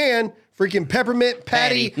Raggedy Ann, freaking Peppermint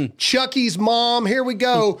Patty, Chucky's mom. Here we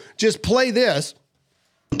go. Just play this.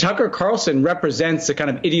 Tucker Carlson represents the kind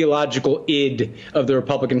of ideological id of the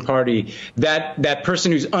Republican Party, that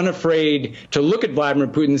person who's unafraid to look at Vladimir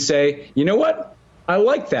Putin and say, you know what? I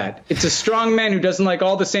like that. It's a strong man who doesn't like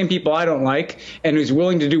all the same people I don't like and who's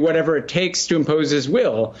willing to do whatever it takes to impose his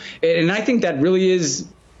will. And I think that really is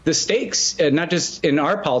the stakes, not just in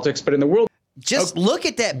our politics, but in the world. Just look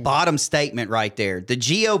at that bottom statement right there. The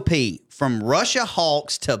GOP, from Russia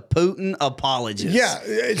hawks to Putin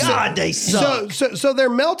apologists. God, they suck. So they're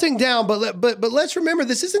melting down, but let's remember,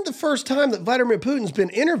 this isn't the first time that Vladimir Putin's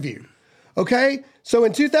been interviewed. Okay? So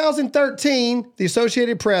in 2013, the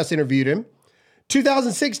Associated Press interviewed him.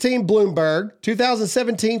 2016, Bloomberg.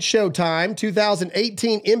 2017, Showtime.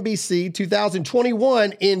 2018, NBC.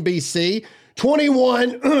 2021, NBC.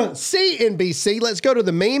 21 CNBC. Let's go to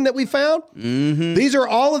the meme that we found. These are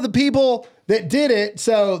all of the people that did it.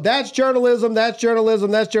 So that's journalism, that's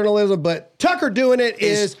journalism, that's journalism. But Tucker doing it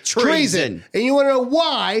is treason. And you want to know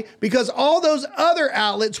why? Because all those other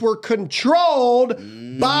outlets were controlled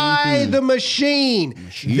by the machine.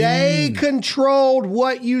 They controlled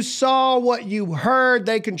what you saw, what you heard.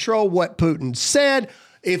 They controlled what Putin said.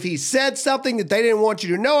 If he said something that they didn't want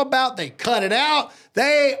you to know about, they cut it out.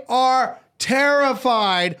 They are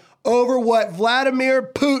terrified over what Vladimir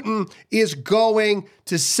Putin is going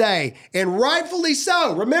to say. And rightfully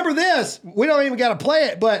so. Remember this. We don't even got to play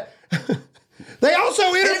it, but they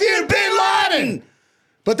also interviewed Bin Laden.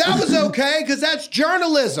 But that was okay because that's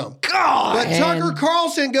journalism. But Tucker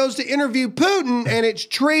Carlson goes to interview Putin and it's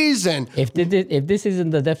treason. If this isn't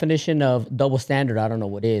the definition of double standard, I don't know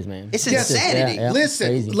what is, man. It's insanity. Listen,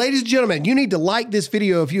 crazy. Ladies and gentlemen, you need to like this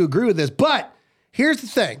video if you agree with this. But here's the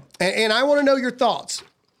thing, and I want to know your thoughts.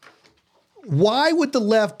 Why would the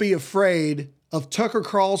left be afraid of Tucker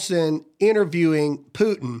Carlson interviewing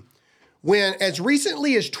Putin when, as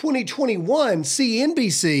recently as 2021,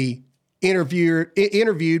 CNBC interviewed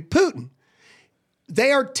Putin?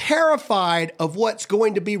 they are terrified of what's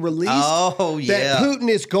going to be released that Putin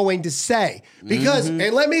is going to say. Because,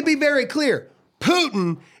 and let me be very clear,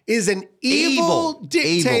 Putin is an evil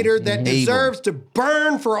dictator that deserves to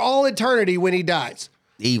burn for all eternity when he dies.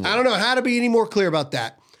 I don't know how to be any more clear about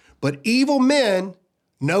that. But evil men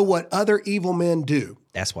know what other evil men do.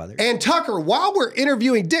 That's why they're... And Tucker, while we're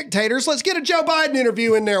interviewing dictators, let's get a Joe Biden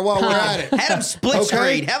interview in there while we're at it. Have him split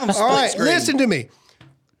screen. Have him split screen. Listen to me.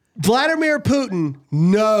 Vladimir Putin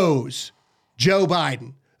knows Joe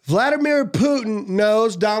Biden. Vladimir Putin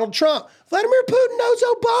knows Donald Trump. Vladimir Putin knows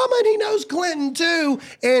Obama, and he knows Clinton too.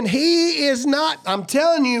 And he is not, I'm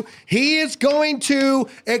telling you, he is going to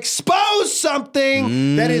expose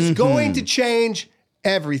something that is going to change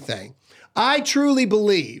everything. I truly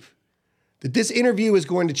believe that this interview is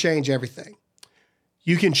going to change everything.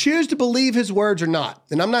 You can choose to believe his words or not.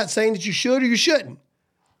 And I'm not saying that you should or you shouldn't.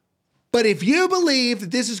 But if you believe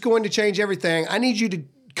that this is going to change everything, I need you to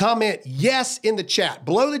comment yes in the chat.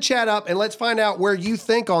 Blow the chat up and let's find out where you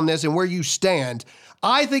think on this and where you stand.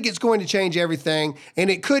 I think it's going to change everything, and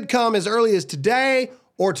it could come as early as today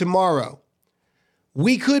or tomorrow.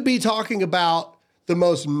 We could be talking about the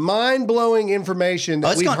most mind-blowing information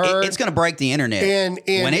that we've heard. It's going to break the internet.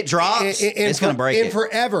 When it drops, it's going to break it.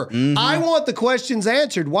 Forever. I want the questions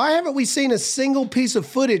answered. Why haven't we seen a single piece of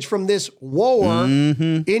footage from this war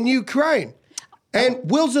in Ukraine? And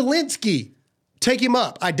will Zelensky take him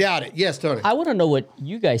up? I doubt it. Yes, Tony. I want to know what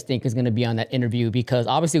you guys think is going to be on that interview, because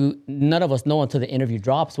obviously none of us know until the interview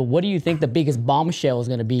drops. But what do you think the biggest bombshell is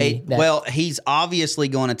going to be? Well, he's obviously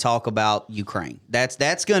going to talk about Ukraine.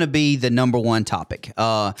 That's going to be the number one topic.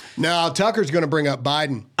 No, Tucker's going to bring up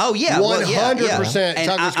Biden. Oh, yeah. 100%.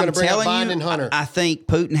 Tucker's going to bring up Biden and Hunter. I think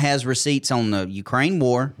Putin has receipts on the Ukraine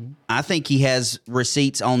war. I think he has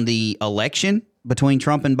receipts on the election between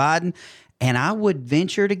Trump and Biden. And I would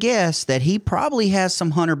venture to guess that he probably has some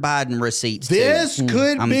Hunter Biden receipts too.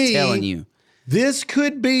 I'm telling you. This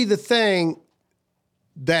could be the thing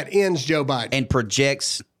that ends Joe Biden. And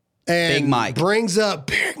projects Big Mike. Brings up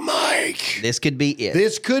Big Mike. This could be it.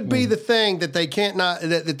 This could be the thing that they cannot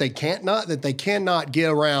get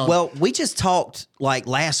around. Well, we just talked like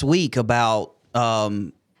last week about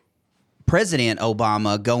President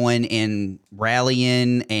Obama going and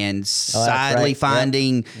rallying and sadly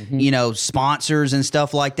finding, sponsors and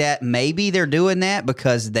stuff like that. Maybe they're doing that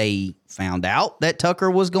because they found out that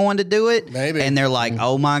Tucker was going to do it. Maybe. And they're like,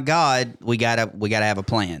 oh my God, we gotta have a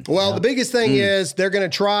plan. Well, the biggest thing is they're going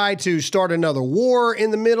to try to start another war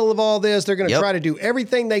in the middle of all this. They're going to try to do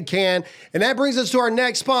everything they can. And that brings us to our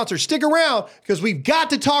next sponsor. Stick around, because we've got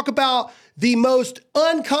to talk about the most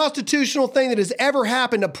unconstitutional thing that has ever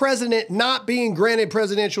happened, a president not being granted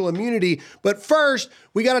presidential immunity. But first,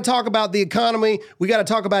 we got to talk about the economy. We got to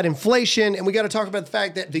talk about inflation, and we got to talk about the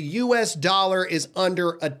fact that the U.S. dollar is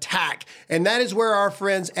under attack. And that is where our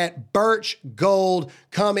friends at Birch Gold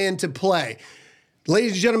come into play.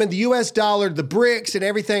 Ladies and gentlemen, the U.S. dollar, the BRICS and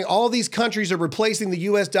everything, all these countries are replacing the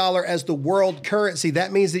U.S. dollar as the world currency.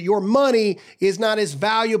 That means that your money is not as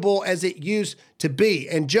valuable as it used to be.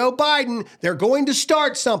 And Joe Biden, they're going to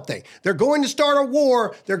start something. They're going to start a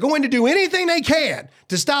war. They're going to do anything they can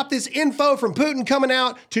to stop this info from Putin coming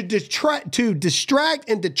out to distract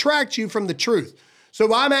and detract you from the truth.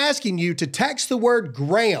 So I'm asking you to text the word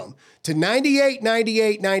Graham to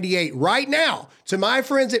 989898 right now to my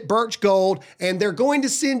friends at Birch Gold, and they're going to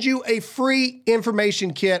send you a free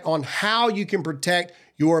information kit on how you can protect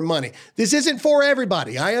your money. This isn't for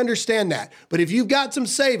everybody. I understand that. But if you've got some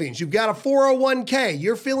savings, you've got a 401k,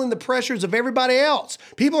 you're feeling the pressures of everybody else.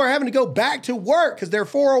 People are having to go back to work because their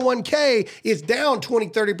 401k is down 20,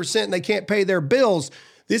 30% and they can't pay their bills.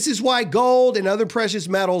 This is why gold and other precious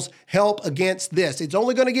metals help against this. It's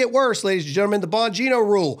only going to get worse, ladies and gentlemen. The Bongino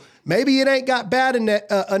rule. Maybe it ain't got bad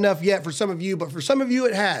enough yet for some of you, but for some of you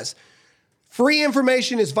it has. Free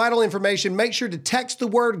information is vital information. Make sure to text the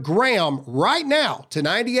word Graham right now to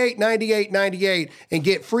 989898 and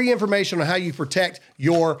get free information on how you protect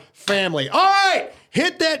your family. All right,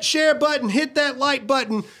 hit that share button, hit that like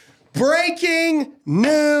button. Breaking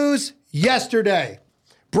news yesterday.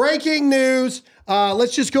 Breaking news.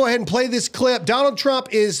 Let's just go ahead and play this clip. Donald Trump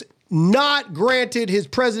is not granted his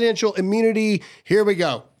presidential immunity. Here we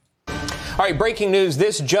go. All right, breaking news.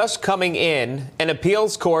 This just coming in. An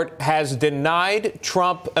appeals court has denied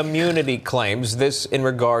Trump immunity claims. This in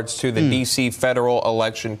regards to the D.C. federal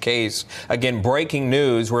election case. Again, breaking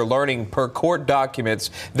news. We're learning per court documents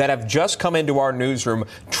that have just come into our newsroom,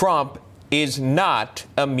 Trump is not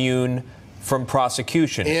immune from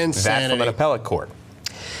prosecution. Insanity. That from an appellate court.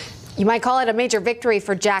 You might call it a major victory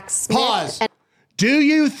for Jack Smith. Pause. Do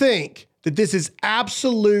you think that this is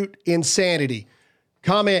absolute insanity?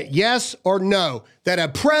 Comment yes or no that a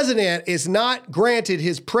president is not granted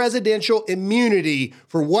his presidential immunity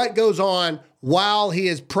for what goes on while he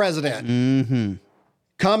is president. Mm-hmm.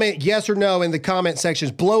 Comment yes or no in the comment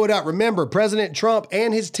sections. Blow it up. Remember, President Trump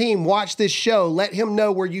and his team watch this show. Let him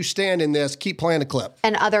know where you stand in this. Keep playing the clip.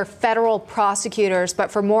 And other federal prosecutors.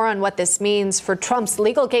 But for more on what this means for Trump's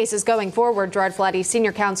legal cases going forward, Gerard Flaherty,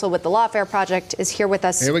 senior counsel with the Lawfare Project, is here with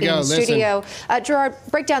us in studio. Gerard,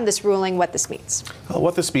 break down this ruling, what this means.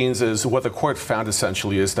 What this means is what the court found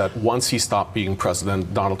essentially is that once he stopped being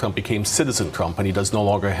president, Donald Trump became citizen Trump, and he does no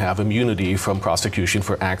longer have immunity from prosecution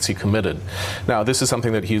for acts he committed. Now, this is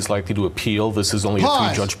something that he's likely to appeal. This is only a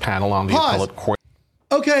three-judge panel on the appellate court.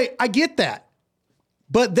 Okay, I get that.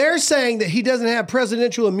 But they're saying that he doesn't have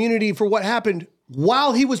presidential immunity for what happened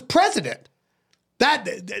while he was president.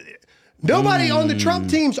 Nobody on the Trump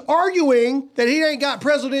team's arguing that he ain't got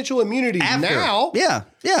presidential immunity now. Yeah,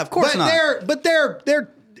 of course not.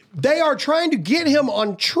 They are trying to get him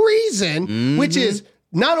on treason, which is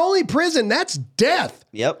not only prison, that's death.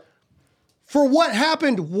 Yep. For what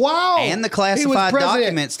happened while and the classified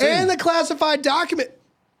documents too. And the classified document.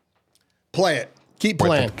 Play it. Keep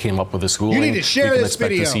playing. Came up with this ruling. You need to share this video.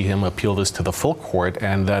 We can expect to see him appeal this to the full court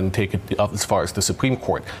and then take it up as far as the Supreme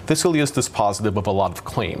Court. This really is dispositive of a lot of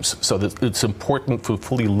claims. So that it's important to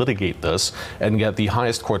fully litigate this and get the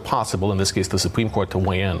highest court possible, in this case the Supreme Court, to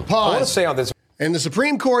weigh in. Pause. I want to say on this. And the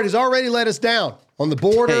Supreme Court has already let us down on the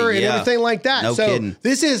border and everything like that. No kidding.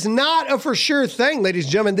 This is not a for sure thing, ladies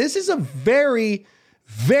and gentlemen. This is a very,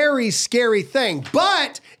 very scary thing.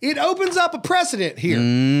 But it opens up a precedent here.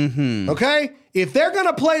 Mm-hmm. Okay? If they're going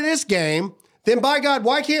to play this game, then by God,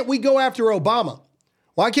 why can't we go after Obama?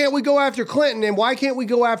 Why can't we go after Clinton? And why can't we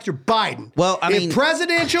go after Biden? Well, if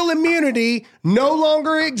presidential immunity no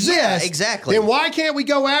longer exists, exactly. Then why can't we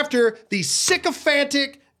go after the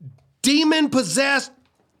sycophantic, demon-possessed?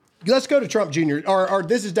 Let's go to Trump Jr. Or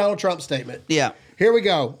this is Donald Trump's statement. Yeah. Here we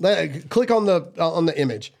go. Click on the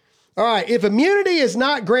image. All right. If immunity is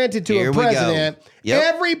not granted to a president,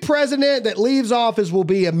 every president that leaves office will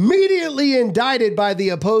be immediately indicted by the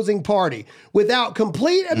opposing party. Without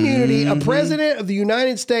complete immunity, a president of the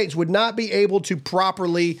United States would not be able to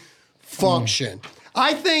properly function.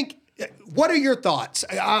 I think, what are your thoughts?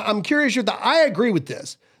 I'm curious your thoughts. I agree with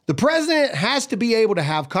this. The president has to be able to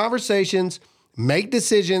have conversations, make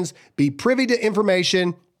decisions, be privy to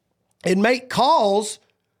information, and make calls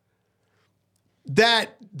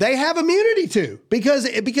that they have immunity to.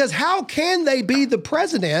 Because how can they be the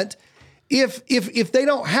president if they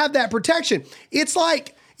don't have that protection? It's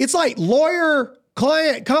like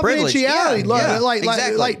lawyer-client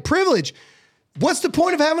confidentiality, like privilege. What's the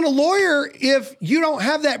point of having a lawyer if you don't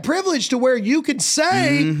have that privilege to where you can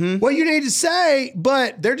say what you need to say,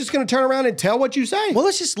 but they're just going to turn around and tell what you say? Well,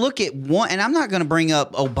 let's just look at one, and I'm not going to bring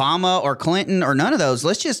up Obama or Clinton or none of those.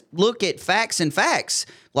 Let's just look at facts and facts.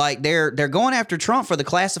 Like they're going after Trump for the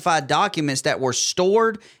classified documents that were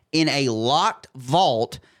stored in a locked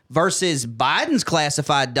vault versus Biden's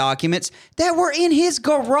classified documents that were in his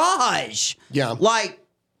garage. Yeah. Like,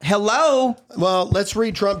 hello. Well, let's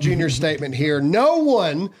read Trump Jr.'s statement here. No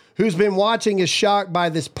one who's been watching is shocked by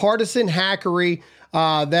this partisan hackery.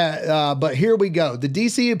 But here we go. The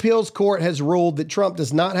D.C. Appeals Court has ruled that Trump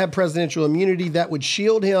does not have presidential immunity that would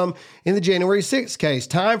shield him in the January 6th case.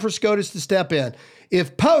 Time for SCOTUS to step in.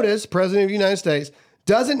 If POTUS, President of the United States,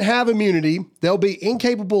 doesn't have immunity, they'll be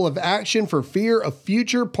incapable of action for fear of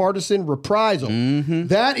future partisan reprisal.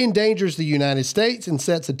 That endangers the United States and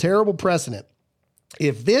sets a terrible precedent.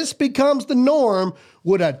 If this becomes the norm,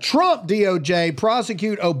 would a Trump DOJ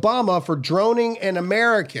prosecute Obama for droning an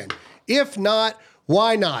American? If not,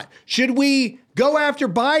 why not? Should we go after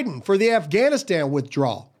Biden for the Afghanistan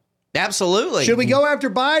withdrawal? Absolutely. Should we go after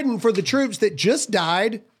Biden for the troops that just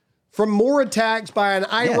died from more attacks by an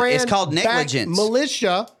Iran it's called negligence.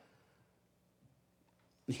 Militia?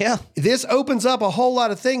 Yeah. This opens up a whole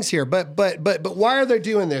lot of things here. But why are they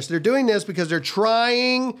doing this? They're doing this because they're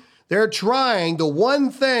trying the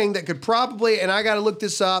one thing that could probably, and I got to look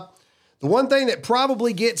this up, the one thing that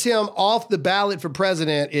probably gets him off the ballot for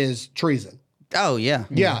president is treason. Oh, yeah.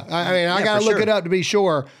 Yeah. I mean, I got to look it up to be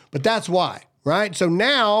sure, but that's why, right? So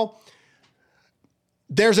now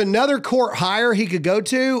there's another court higher he could go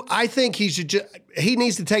to. I think he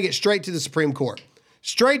needs to take it straight to the Supreme Court.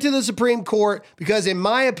 Straight to the Supreme Court, because in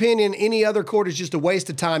my opinion, any other court is just a waste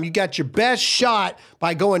of time. You got your best shot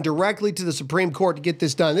by going directly to the Supreme Court to get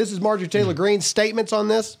this done. This is Marjorie Taylor Greene's statements on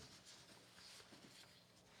this.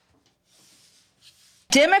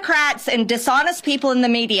 Democrats and dishonest people in the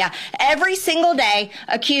media every single day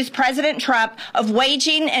accuse President Trump of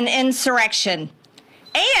waging an insurrection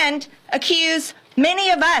and accuse many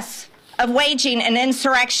of us, of waging an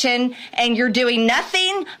insurrection, and you're doing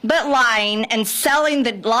nothing but lying and selling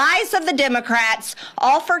the lies of the Democrats,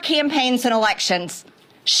 all for campaigns and elections.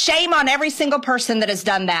 Shame on every single person that has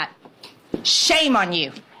done that. Shame on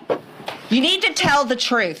you. You need to tell the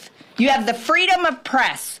truth. You have the freedom of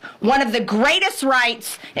press, one of the greatest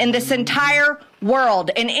rights in this entire world.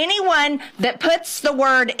 And anyone that puts the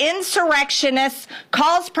word insurrectionist,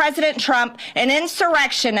 calls President Trump an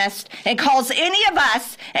insurrectionist, and calls any of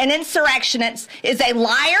us an insurrectionist is a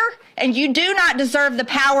liar, and you do not deserve the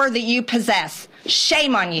power that you possess.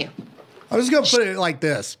 Shame on you. I'm just going to put it like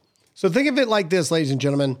this. So think of it like this, ladies and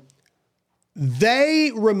gentlemen.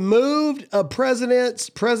 They removed a president's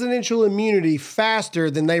presidential immunity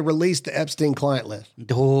faster than they released the Epstein client list.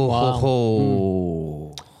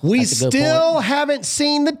 Oh. We still haven't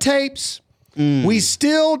seen the tapes. We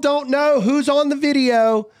still don't know who's on the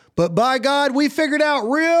video. But by God, we figured out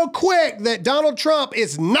real quick that Donald Trump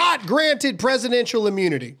is not granted presidential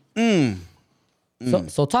immunity.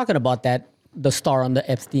 So talking about that, the star on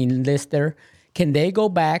the Epstein list there, can they go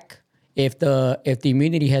back if the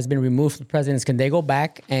immunity has been removed from presidents? Can they go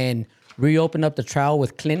back and reopen up the trial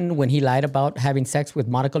with Clinton when he lied about having sex with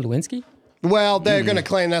Monica Lewinsky? Well, they're going to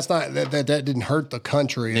claim that's not that didn't hurt the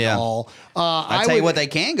country at all. I tell you what, they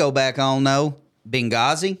can go back on though,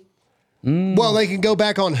 Benghazi. Well, they can go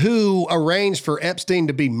back on who arranged for Epstein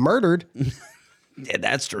to be murdered. Yeah,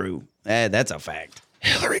 that's true. That's a fact.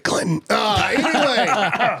 Hillary Clinton. Anyway,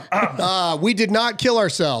 we did not kill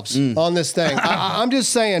ourselves on this thing. I'm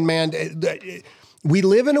just saying, man, we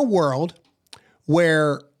live in a world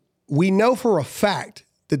where we know for a fact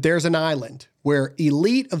that there's an island where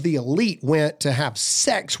elite of the elite went to have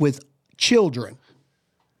sex with children,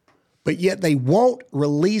 but yet they won't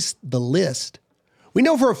release the list. We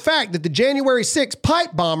know for a fact that the January 6th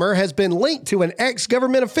pipe bomber has been linked to an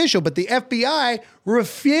ex-government official, but the FBI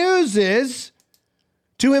refuses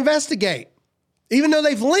to investigate, even though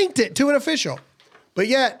they've linked it to an official. But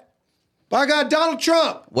yet, by God, Donald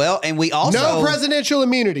Trump. Well, and we also no presidential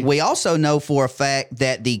immunity. We also know for a fact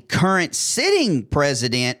that the current sitting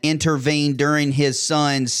president intervened during his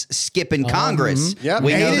son's skipping Congress. Yep.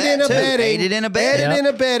 We know Aided that and too. abetting. Aided and abetting. Aided and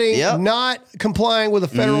abetting. Yep. Not complying with a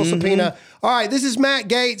federal subpoena. All right, this is Matt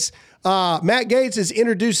Gaetz. Matt Gaetz is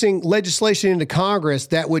introducing legislation into Congress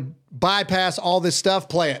that would bypass all this stuff.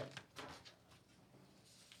 Play it.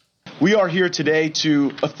 We are here today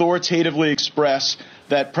to authoritatively express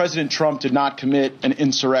that President Trump did not commit an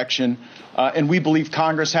insurrection, and we believe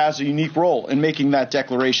Congress has a unique role in making that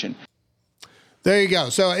declaration. There you go.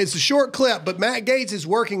 So it's a short clip, but Matt Gaetz is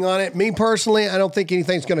working on it. Me personally, I don't think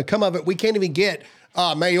anything's going to come of it. We can't even get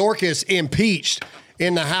Mayorkas impeached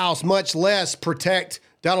in the House, much less protect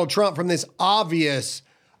Donald Trump from this obvious,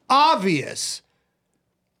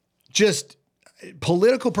 just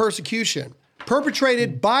political persecution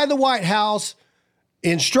perpetrated by the White House,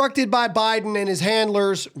 instructed by Biden and his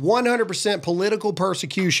handlers, 100% political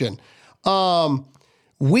persecution.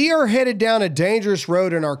 We are headed down a dangerous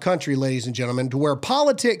road in our country, ladies and gentlemen, to where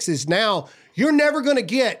politics is now, you're never going to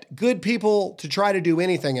get good people to try to do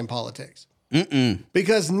anything in politics.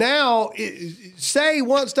 Because now, say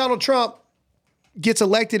once Donald Trump gets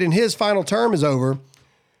elected and his final term is over,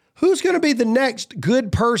 who's going to be the next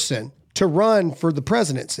good person to run for the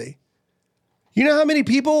presidency? You know how many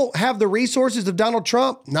people have the resources of Donald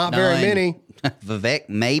Trump? Not very many. Vivek,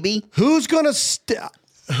 maybe. Who's going to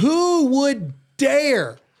who would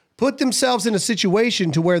dare put themselves in a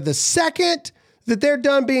situation to where the second that they're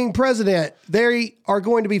done being president, they are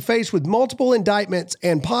going to be faced with multiple indictments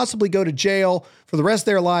and possibly go to jail for the rest of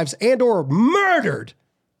their lives and or murdered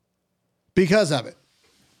because of it?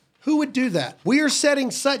 Who would do that? We are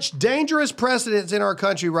setting such dangerous precedents in our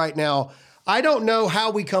country right now. I don't know how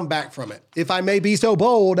we come back from it, if I may be so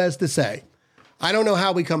bold as to say. I don't know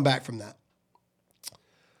how we come back from that.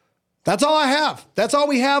 That's all I have. That's all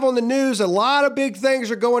we have on the news. A lot of big things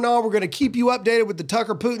are going on. We're going to keep you updated with the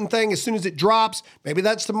Tucker Putin thing as soon as it drops. Maybe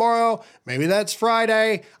that's tomorrow. Maybe that's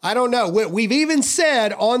Friday. I don't know. We've even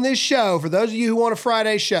said on this show, for those of you who want a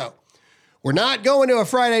Friday show, we're not going to a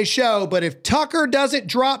Friday show, but if Tucker doesn't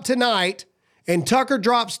drop tonight and Tucker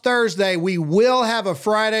drops Thursday, we will have a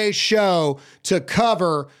Friday show to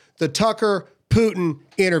cover the Tucker Putin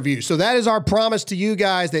interview. So that is our promise to you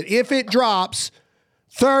guys, that if it drops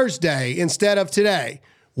Thursday instead of today,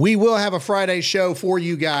 we will have a Friday show for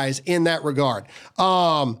you guys in that regard.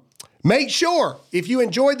 Make sure, if you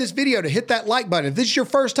enjoyed this video, to hit that like button. If this is your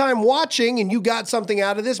first time watching and you got something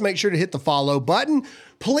out of this, make sure to hit the follow button.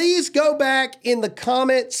 Please go back in the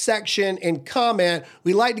comment section and comment.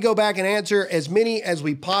 We like to go back and answer as many as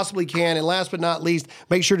we possibly can. And last but not least,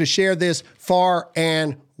 make sure to share this far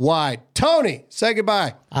and wide. Tony, say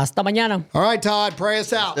goodbye. Hasta mañana. All right, Todd, pray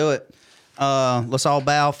us out. Do it. Let's all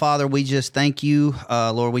bow. Father, we just thank you.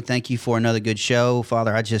 Lord, we thank you for another good show.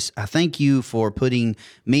 Father, I thank you for putting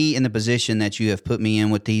me in the position that you have put me in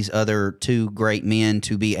with these other two great men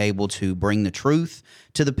to be able to bring the truth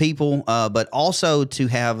to the people, but also to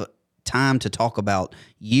have time to talk about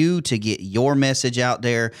you, to get your message out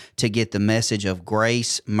there, to get the message of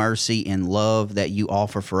grace, mercy, and love that you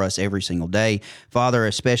offer for us every single day. Father,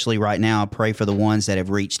 especially right now, I pray for the ones that have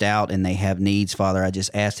reached out and they have needs. Father, I just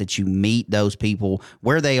ask that you meet those people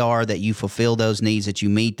where they are, that you fulfill those needs, that you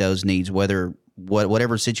meet those needs,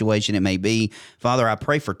 whatever situation it may be. Father, I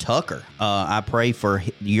pray for Tucker. I pray for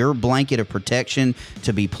your blanket of protection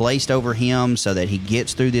to be placed over him so that he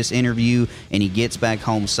gets through this interview and he gets back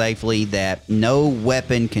home safely, that no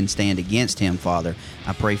weapon can stand against him, Father.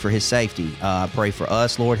 I pray for his safety. I pray for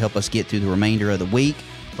us, Lord. Help us get through the remainder of the week.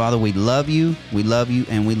 Father, we love you,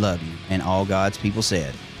 and we love you. And all God's people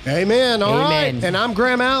said, Amen. All Amen. right. And I'm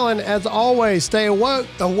Graham Allen. As always, stay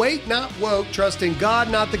awake, not woke. Trust in God,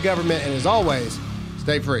 not the government. And as always,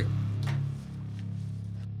 stay free.